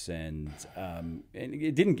use. And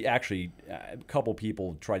it didn't actually, a couple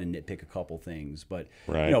people tried to nitpick a couple things, but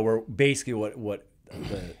you know, we're basically what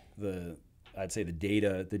the I'd say the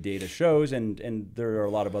data shows, and there are a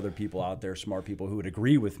lot of other people out there, smart people, who would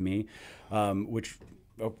agree with me, which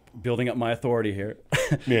building up my authority here.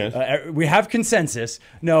 Yes. We have consensus.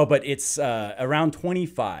 No, but it's around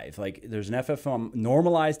 25. Like there's an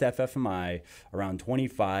normalized FFMI around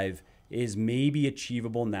 25 is maybe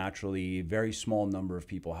achievable naturally. A very small number of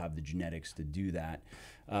people have the genetics to do that.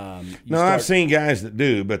 I've seen guys that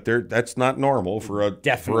do, but that's not normal for a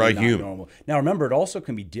Definitely not human. normal. Now, remember, it also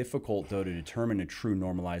can be difficult though to determine a true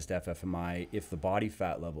normalized FFMI if the body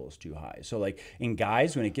fat level is too high. So, like in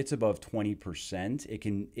guys, when it gets above 20%,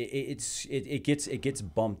 it gets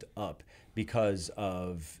bumped up because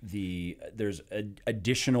of there's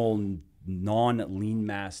additional non-lean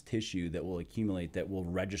mass tissue that will accumulate that will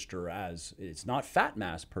register as, it's not fat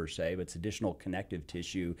mass per se, but it's additional connective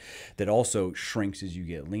tissue that also shrinks as you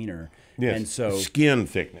get leaner. Yes. And so skin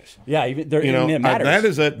thickness. yeah, even there, it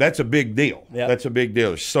matters. That's a big deal. Yep. That's a big deal.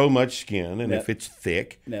 There's so much skin, and Yep. if it's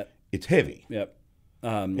thick, Yep. it's heavy. Yep.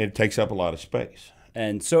 It takes up a lot of space.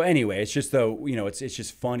 And so anyway, it's just though, it's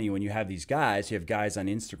just funny when you have these guys, you have guys on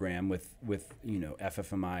Instagram with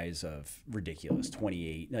FFMIs of ridiculous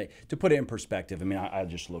 28. Like, to put it in perspective, I mean, I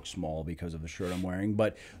just look small because of the shirt I'm wearing,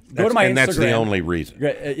 but go to my Instagram. And that's the only reason.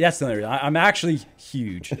 That's the only reason. I'm actually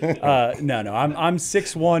huge. No, I'm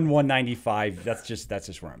 6'1", 195. That's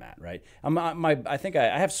just where I'm at, right? I think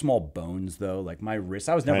I have small bones though, like my wrist.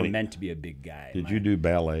 I was never meant to be a big guy. Did you do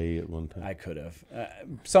ballet at one time? I could have.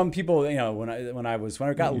 Some people, when I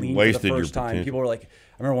got lean for the first time, people were like,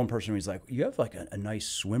 I remember one person was like, "You have like a nice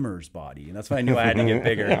swimmer's body," and that's when I knew I had to get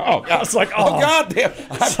bigger. I was like, "Oh God damn,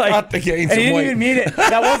 I've got to gain some weight." He didn't even mean it.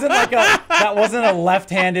 That wasn't a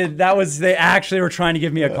left-handed. They actually were trying to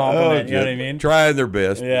give me a compliment. You know what I mean? Trying their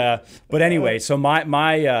best. Yeah. But anyway, so my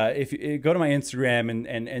if you go to my Instagram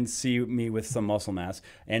and see me with some muscle mass,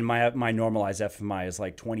 and my normalized FMI is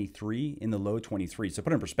like 23, in the low 23. So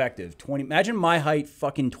put it in perspective, imagine my height,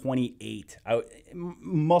 fucking 28.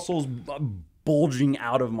 Muscles bulging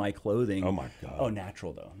out of my clothing. Oh my God. Oh,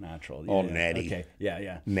 natural though. Natural. Oh, yeah. natty. Okay.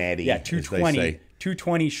 Yeah. Natty. Yeah,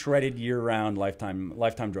 220 shredded year-round,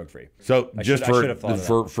 lifetime drug-free. So I just should have thought of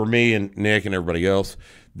that. for me and Nick and everybody else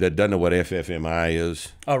that doesn't know what FFMI is,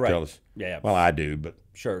 Oh, right. tell us. Yeah. Well, I do, but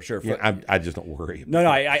Sure. I just don't worry. No,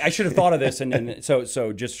 I should have thought of this, and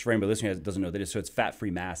so just for anybody listening that doesn't know that, so it's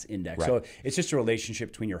fat-free mass index. Right. So it's just a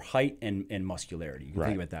relationship between your height and muscularity. You can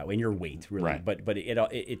think of it that way, and your weight, really. Right. But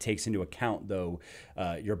it takes into account though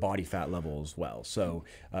your body fat level as well. So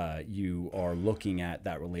you are looking at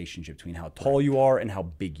that relationship between how tall you are and how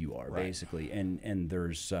big you are, basically. And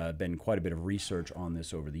there's been quite a bit of research on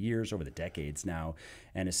this over the years, over the decades now,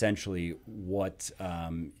 and essentially what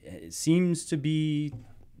seems to be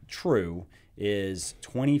true is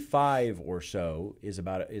 25 or so is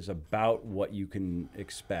about what you can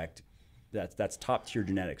expect. That's top tier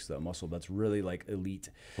genetics though, muscle. That's really like elite.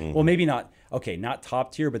 Well, maybe not. Okay, not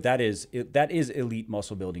top tier, but that is elite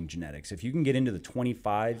muscle building genetics. If you can get into the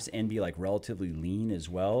 25s and be like relatively lean as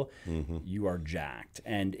well, you are jacked.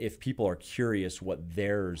 And if people are curious what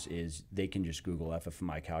theirs is, they can just Google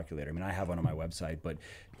FFMI calculator. I mean, I have one on my website, but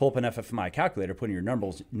pull up an FFMI calculator, put in your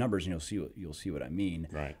numbers, and you'll see what I mean.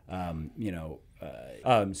 Right.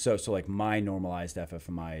 So like my normalized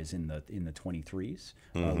FFMI is in the 23s,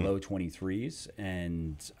 low 23s,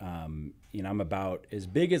 and I'm about as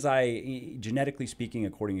big as genetically speaking,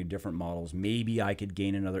 according to different models. Maybe I could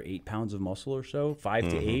gain another 8 pounds of muscle or so, 5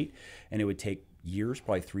 to 8, and it would take years,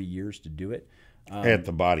 probably 3 years to do it. At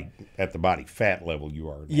the body fat level, you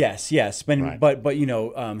are now. Yes, but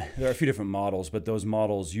there are a few different models, but those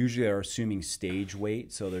models usually are assuming stage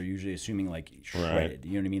weight, so they're usually assuming like shredded.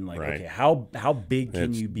 You know what I mean? Like, okay, how big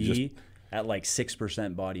can you be at like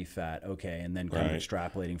 6% body fat? Okay, and then kind of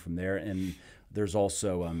extrapolating from there. And there's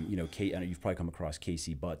also you've probably come across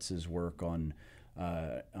Casey Butts's work on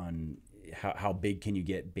how big can you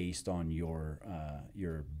get based on your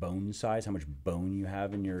bone size, how much bone you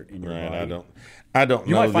have in your body. I don't know.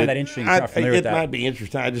 You might find that interesting. It might be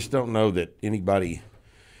interesting. I just don't know that anybody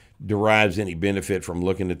derives any benefit from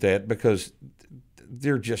looking at that, because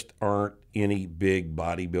there just aren't any big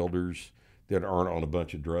bodybuilders that aren't on a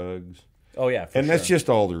bunch of drugs. Oh yeah, and that's just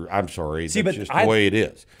all there. I'm sorry, that's just the way it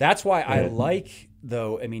is. That's why I like,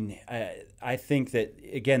 though. I mean, I think that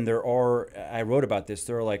again, I wrote about this.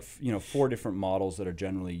 There are like 4 different models that are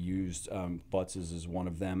generally used. Butts's is one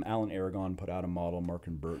of them. Alan Aragon put out a model.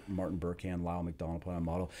 Martin Burkhan, Lyle McDonald put out a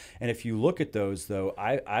model. And if you look at those, though,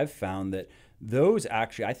 I've found that those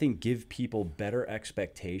actually, I think, give people better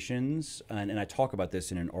expectations. And I talk about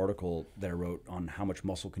this in an article that I wrote on how much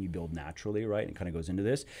muscle can you build naturally, right? And kind of goes into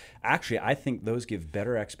this. Actually, I think those give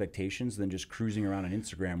better expectations than just cruising around on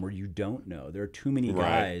Instagram where you don't know. There are too many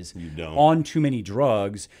guys on too many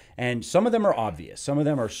drugs. And some of them are obvious. Some of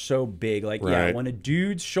them are so big. Like, when a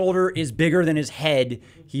dude's shoulder is bigger than his head,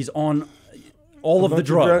 he's on all of the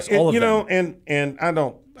drugs. All of them. And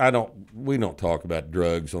we don't talk about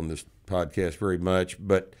drugs on this podcast very much,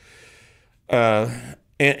 but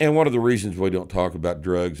And one of the reasons we don't talk about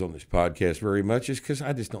drugs on this podcast very much is because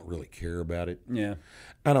I just don't really care about it. Yeah.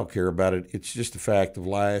 I don't care about it. It's just a fact of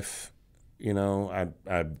life. You know,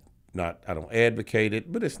 I don't advocate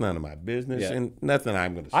it, but it's none of my business, Yeah. and nothing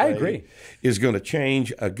I'm going to say I agree. is going to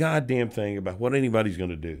change a goddamn thing about what anybody's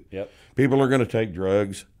going to do. Yep. People are going to take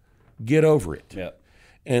drugs. Get over it. Yep.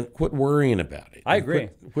 And quit worrying about it. I agree.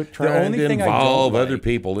 Quit trying only to thing I don't involve other like-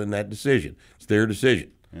 people in that decision. It's their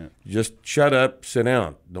decision. Yeah. Just shut up, sit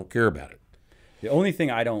down. Don't care about it. The only thing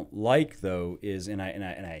I don't like, though, is, and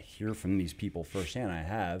I hear from these people firsthand, I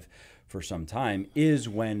have for some time, is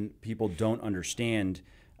when people don't understand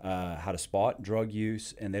how to spot drug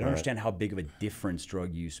use, and they don't understand how big of a difference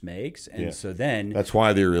drug use makes. And so then... That's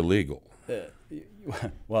why they're illegal.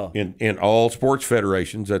 Well... In all sports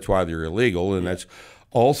federations, that's why they're illegal, and that's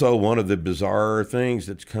also one of the bizarre things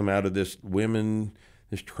that's come out of this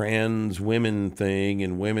trans women thing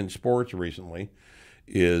in women's sports recently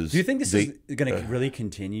is... Do you think this is going to really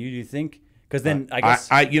continue? Do you think? Because then I guess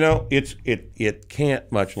it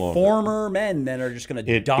can't much longer. former men then are just going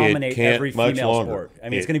to It dominate can't every much female longer. sport. I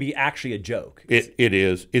mean, it's going to be actually a joke. It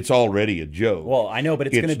is. It's already a joke. Well, I know, but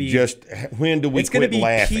it's going to be just when do we it's going to quit be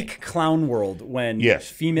laughing? peak clown world when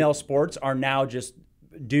female sports are now just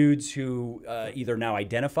dudes who either now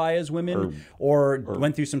identify as women or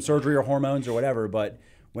went through some surgery or hormones or whatever. But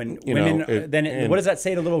when women, what does that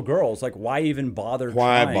say to little girls? Like, why even bother?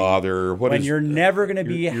 Why trying bother? When you're never going to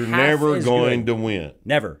be you're half never as going good. to win.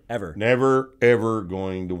 Never, ever. Never, ever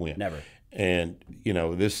going to win. Never. And,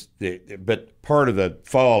 but part of the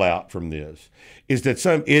fallout from this is that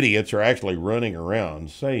some idiots are actually running around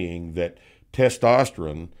saying that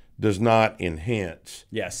testosterone does not enhance.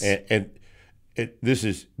 Yes. And this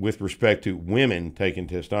is with respect to women taking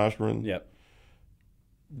testosterone. Yep.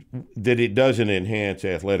 That it doesn't enhance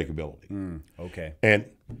athletic ability. Okay. And,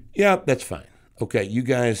 yeah, that's fine. Okay, you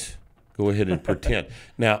guys go ahead and pretend.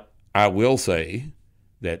 Now, I will say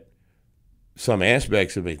that some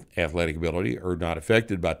aspects of athletic ability are not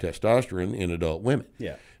affected by testosterone in adult women.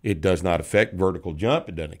 Yeah. It does not affect vertical jump.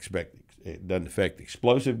 It doesn't affect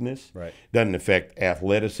explosiveness. Right. Doesn't affect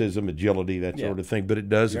athleticism, agility, that sort of thing. But it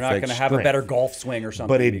does You're affect not going to have a better golf swing or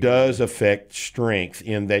something. But it does affect strength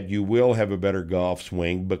in that you will have a better golf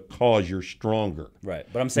swing because you're stronger. Right.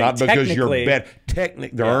 But I'm saying not because you're technically-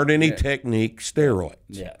 better. There aren't any technique steroids.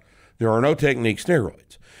 Yeah. There are no technique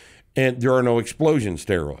steroids. And there are no explosion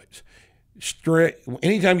steroids.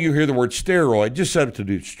 Anytime you hear the word steroid, just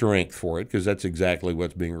substitute strength for it because that's exactly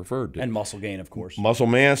what's being referred to. And muscle gain, of course. Muscle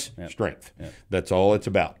mass, strength. Yep. That's all it's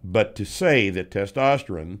about. But to say that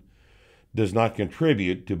testosterone does not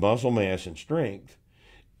contribute to muscle mass and strength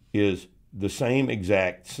is the same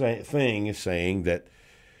exact thing as saying that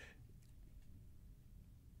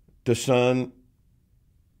the sun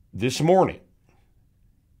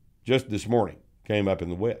just this morning, came up in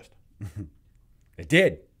the west. It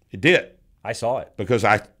did. It did. I saw it. Because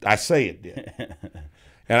I say it did.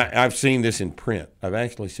 And I've seen this in print. I've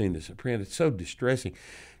actually seen this in print. It's so distressing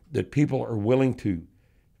that people are willing to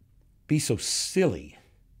be so silly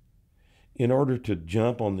in order to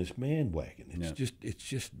jump on this bandwagon. It's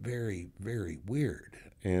just very, very weird.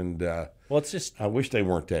 And well, it's just I wish they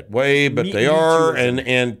weren't that way, but they are,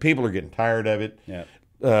 and people are getting tired of it. Yeah.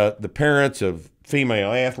 The parents of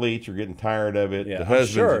female athletes are getting tired of it. Yeah,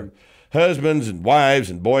 The husbands and wives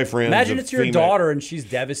and boyfriends. Imagine it's your daughter and she's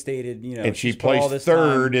devastated, and she placed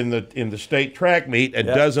third in the state track meet and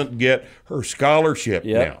doesn't get her scholarship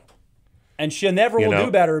now. And she never will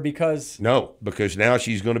do better because because now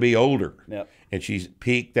she's going to be older. Yep. And she's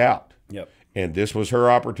peaked out. Yep. And this was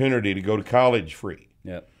her opportunity to go to college free.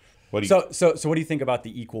 Yep. So what do you think about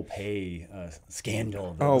the equal pay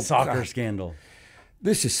scandal, the soccer scandal?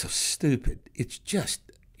 This is so stupid. It's just,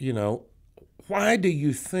 why do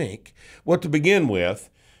you think, to begin with,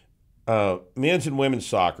 men's and women's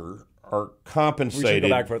soccer are compensated. We should go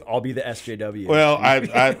back for it. I'll be the SJW. Well,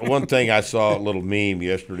 one thing I saw a little meme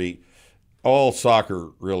yesterday. All soccer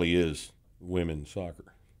really is women's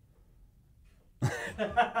soccer.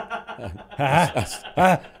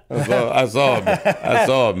 I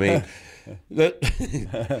saw a meme.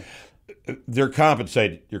 Their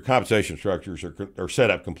compensation structures are set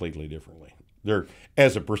up completely differently. They're,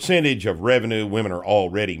 as a percentage of revenue, women are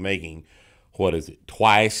already making,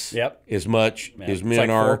 twice as much as men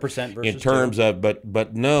are 4% versus in terms 2. of,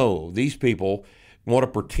 but no, these people want to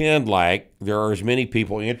pretend like there are as many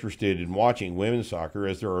people interested in watching women's soccer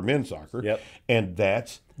as there are men's soccer, and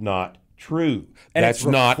that's not true. And That's it's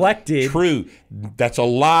not reflected- true. That's a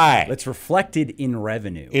lie. It's reflected in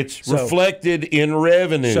revenue. It's reflected in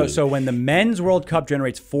revenue. So when the men's World Cup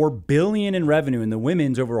generates $4 billion in revenue, and the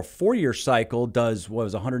women's over a 4-year cycle does what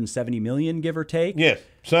was 170 million, give or take. Yes,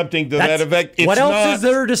 something to that effect. What else is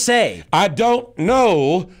there to say? I don't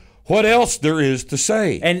know what else there is to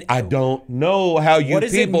say, And I don't know how you What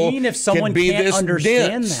does it people mean if someone can be can't this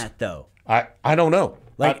understand dense. that, though? I don't know.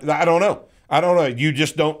 Like- I don't know. I don't know. You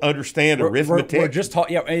just don't understand arithmetic. We're just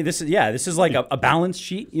talking. Yeah, this is like a balance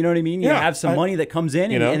sheet. You know what I mean? You have some money that comes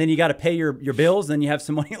in, and then you got to pay your bills. Then you have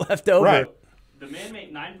some money left over. Right. The men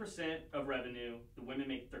make 9% of revenue. The women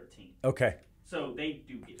make 13%. Okay. So they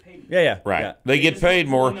do get paid. Yeah. Right. Yeah. They get just paid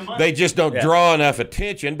don't more. spend the money. They just don't draw enough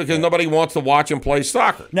attention because nobody wants to watch them play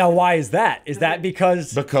soccer. Now, why is that? Is that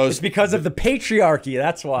because it's because of the patriarchy?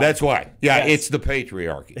 That's why. That's why. Yeah, Yes. it's the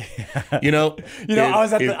patriarchy. You know.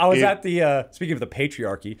 I was at the speaking of the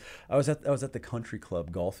patriarchy, I was at the country club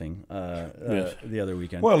golfing the other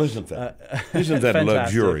weekend. Well, isn't that fantastic.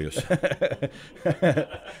 luxurious?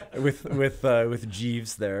 with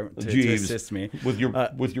Jeeves there to assist me with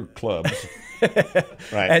your clubs.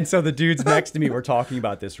 Right. And so the dudes next to me were talking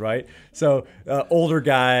about this, right? So older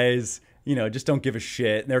guys, just don't give a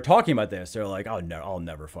shit. And they're talking about this. They're like, "Oh no, I'll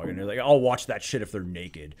never fucking." They're like, "I'll watch that shit if they're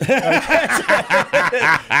naked."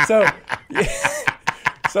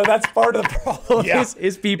 So that's part of the problem. Yeah.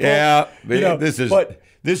 Is people. Yeah,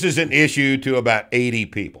 this is an issue to about 80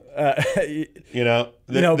 people. The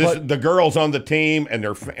girls on the team and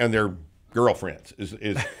their girlfriends is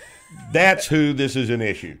that's who this is an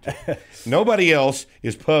issue to. Nobody else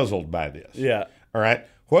is puzzled by this. Yeah. All right.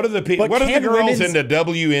 What do the girls women's- in the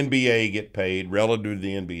WNBA get paid relative to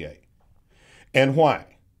the NBA, and why?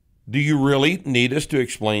 Do you really need us to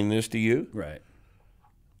explain this to you? Right.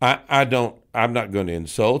 I don't. I'm not going to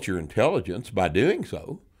insult your intelligence by doing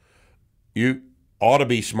so. You ought to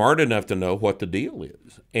be smart enough to know what the deal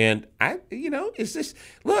is. And is this,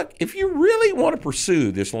 look, if you really want to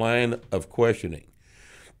pursue this line of questioning,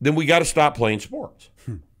 then we got to stop playing sports.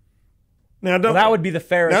 Now, that would be the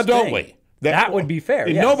fairest Now, don't thing. we? That would be fair.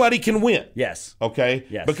 Yes. Nobody can win. Yes. Okay?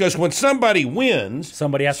 Yes. Because when somebody wins,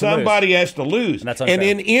 Somebody has to lose. And that's unfair. And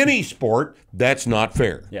in any sport, that's not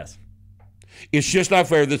fair. Yes. It's just not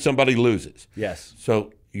fair that somebody loses. Yes.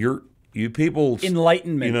 So you people's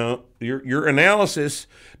enlightenment. Your analysis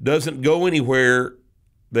doesn't go anywhere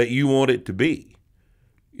that you want it to be.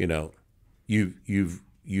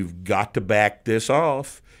 You've got to back this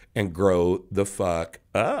off and grow the fuck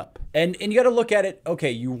up. And you got to look at it.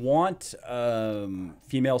 Okay, you want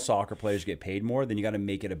female soccer players to get paid more, then you got to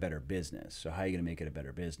make it a better business. So how are you going to make it a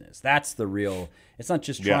better business? That's the real. It's not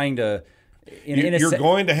just trying to. You're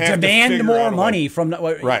going to have demand to figure more out money from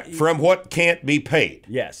from what can't be paid.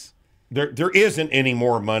 Yes. There isn't any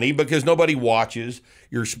more money because nobody watches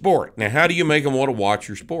your sport. Now, how do you make them want to watch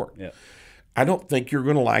your sport? Yeah. I don't think you're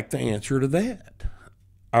going to like the answer to that.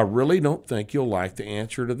 I really don't think you'll like the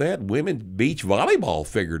answer to that. Women's beach volleyball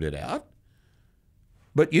figured it out.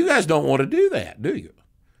 But you guys don't want to do that, do you?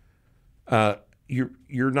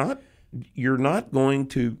 You're not going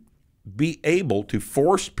to be able to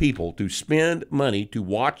force people to spend money to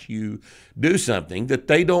watch you do something that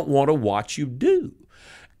they don't want to watch you do.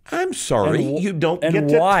 I'm sorry, you don't get to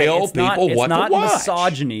tell people what to watch. It's not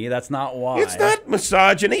misogyny. That's not why. It's not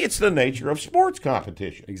misogyny. It's the nature of sports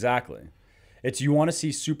competition. Exactly. It's you want to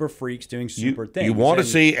see super freaks doing super things. You want to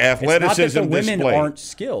see athleticism It's not that the women displayed. aren't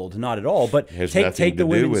skilled, not at all. But take the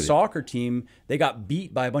women's soccer team. They got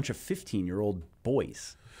beat by a bunch of 15-year-old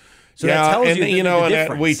boys. So that tells you the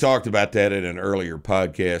difference. We talked about that in an earlier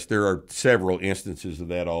podcast. There are several instances of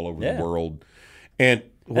that all over the world. And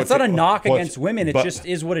that's not a knock against women. It just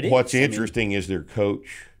is what it is. What's interesting is their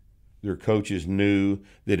coaches knew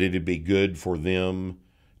that it'd be good for them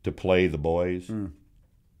to play the boys.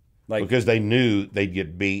 Because they knew they'd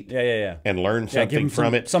get beat and learn something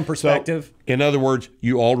from it. Some perspective. So, in other words,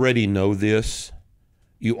 you already know this.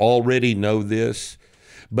 But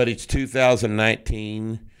it's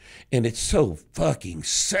 2019, and it's so fucking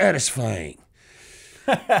satisfying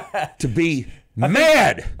to be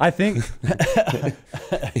mad. I think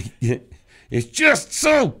it's just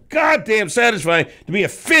so goddamn satisfying to be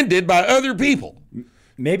offended by other people.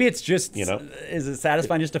 Maybe it's just, is it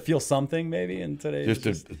satisfying just to feel something maybe in today's?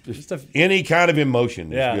 Just any kind of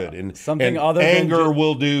emotion is good. And something and other anger than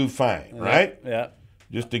will do fine, right? Yeah.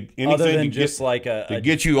 Just to other than just like to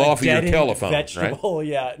get you off of your telephone, vegetable, right?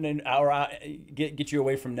 Yeah, and get you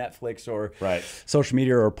away from Netflix or right. social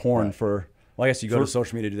media or porn for Well, I guess you go to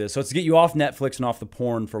social media to do this. So it's to get you off Netflix and off the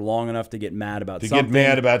porn for long enough to get mad about something. To get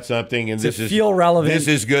mad about something, and to feel relevant. This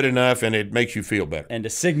is good enough, and it makes you feel better. And to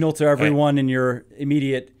signal to everyone in your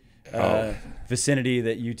immediate vicinity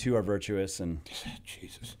that you too are virtuous. And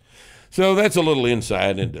Jesus. So that's a little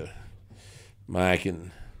insight into Mike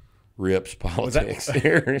and Rip's politics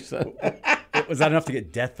here. Was that enough to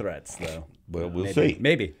get death threats, though? Well, we'll see.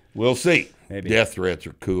 Maybe. We'll see. Maybe. Death threats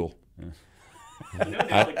are cool. You know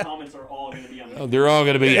now the comments are all going to be on the They're all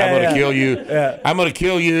going to be, I'm going to kill you. I'm going to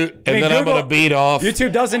kill you, and then I'm going to beat off.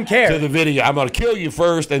 YouTube doesn't care. To the video. I'm going to kill you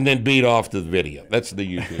first and then beat off to the video. That's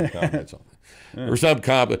the YouTube comments on it. Or some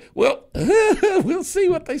comment. Well, we'll see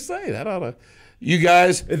what they say. That ought to. You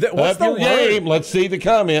guys, what's the your word? game. Let's see the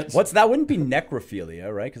comments. That wouldn't be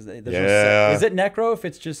necrophilia, right? Because is it necro if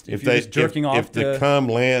it's just if you're just jerking off? If the cum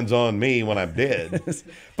lands on me when I'm dead.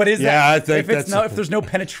 But is I that think if there's no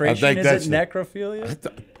penetration, is it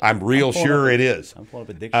necrophilia? I'm real sure it is. I'm pulling up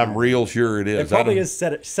a dictionary. I'm real sure it is. It probably is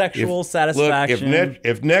sexual satisfaction. Look,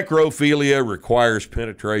 if necrophilia requires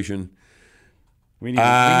penetration.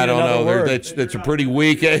 I don't know. That's a pretty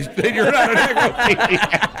weak. You're not a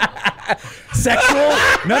necrophilia. Sexual?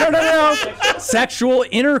 No. Sexual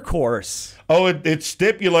intercourse. Oh, it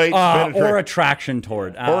stipulates or attraction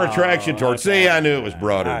toward. Attraction toward. Okay. See, I knew it was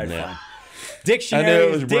broader than that. Fine.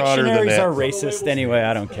 Dictionaries are racist anyway.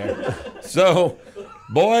 I don't care. So,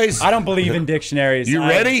 boys, I don't believe in dictionaries. You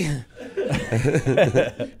ready?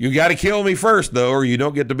 You got to kill me first, though, or you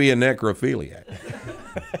don't get to be a necrophiliac.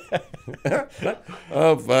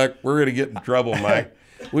 Oh, fuck. We're going to get in trouble, Mike.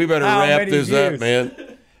 We better wrap this up,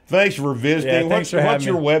 man. Thanks for visiting. What's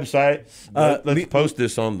your website? Let's post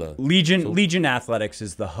this on the Legion Athletics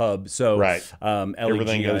is the hub. So right,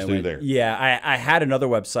 everything goes through there. Yeah, I had another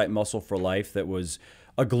website, Muscle for Life, that was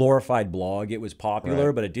a glorified blog. It was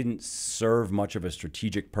popular, but it didn't serve much of a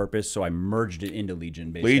strategic purpose, so I merged it into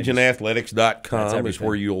Legion. LegionAthletics.com is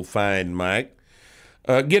where you'll find Mike.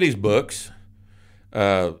 Get his books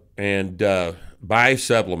and buy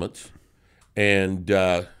supplements, and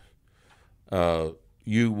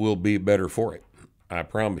you will be better for it. I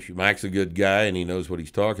promise you. Mike's a good guy, and he knows what he's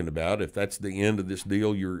talking about. If that's the end of this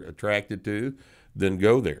deal you're attracted to, then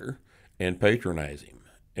go there and patronize him.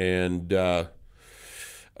 And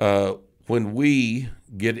when we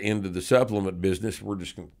get into the supplement business,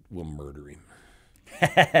 we'll murder him.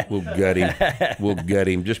 We'll gut him. We'll gut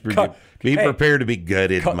him. Just be prepared to be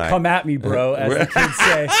gutted, Mike. Come at me, bro, as the kids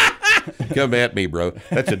say. Come at me, bro.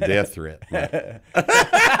 That's a death threat, Mike.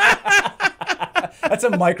 That's a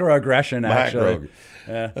microaggression, actually.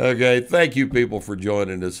 Yeah. Okay, thank you, people, for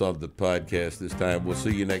joining us on the podcast this time. We'll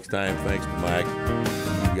see you next time. Thanks to Mike.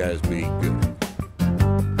 You guys be good.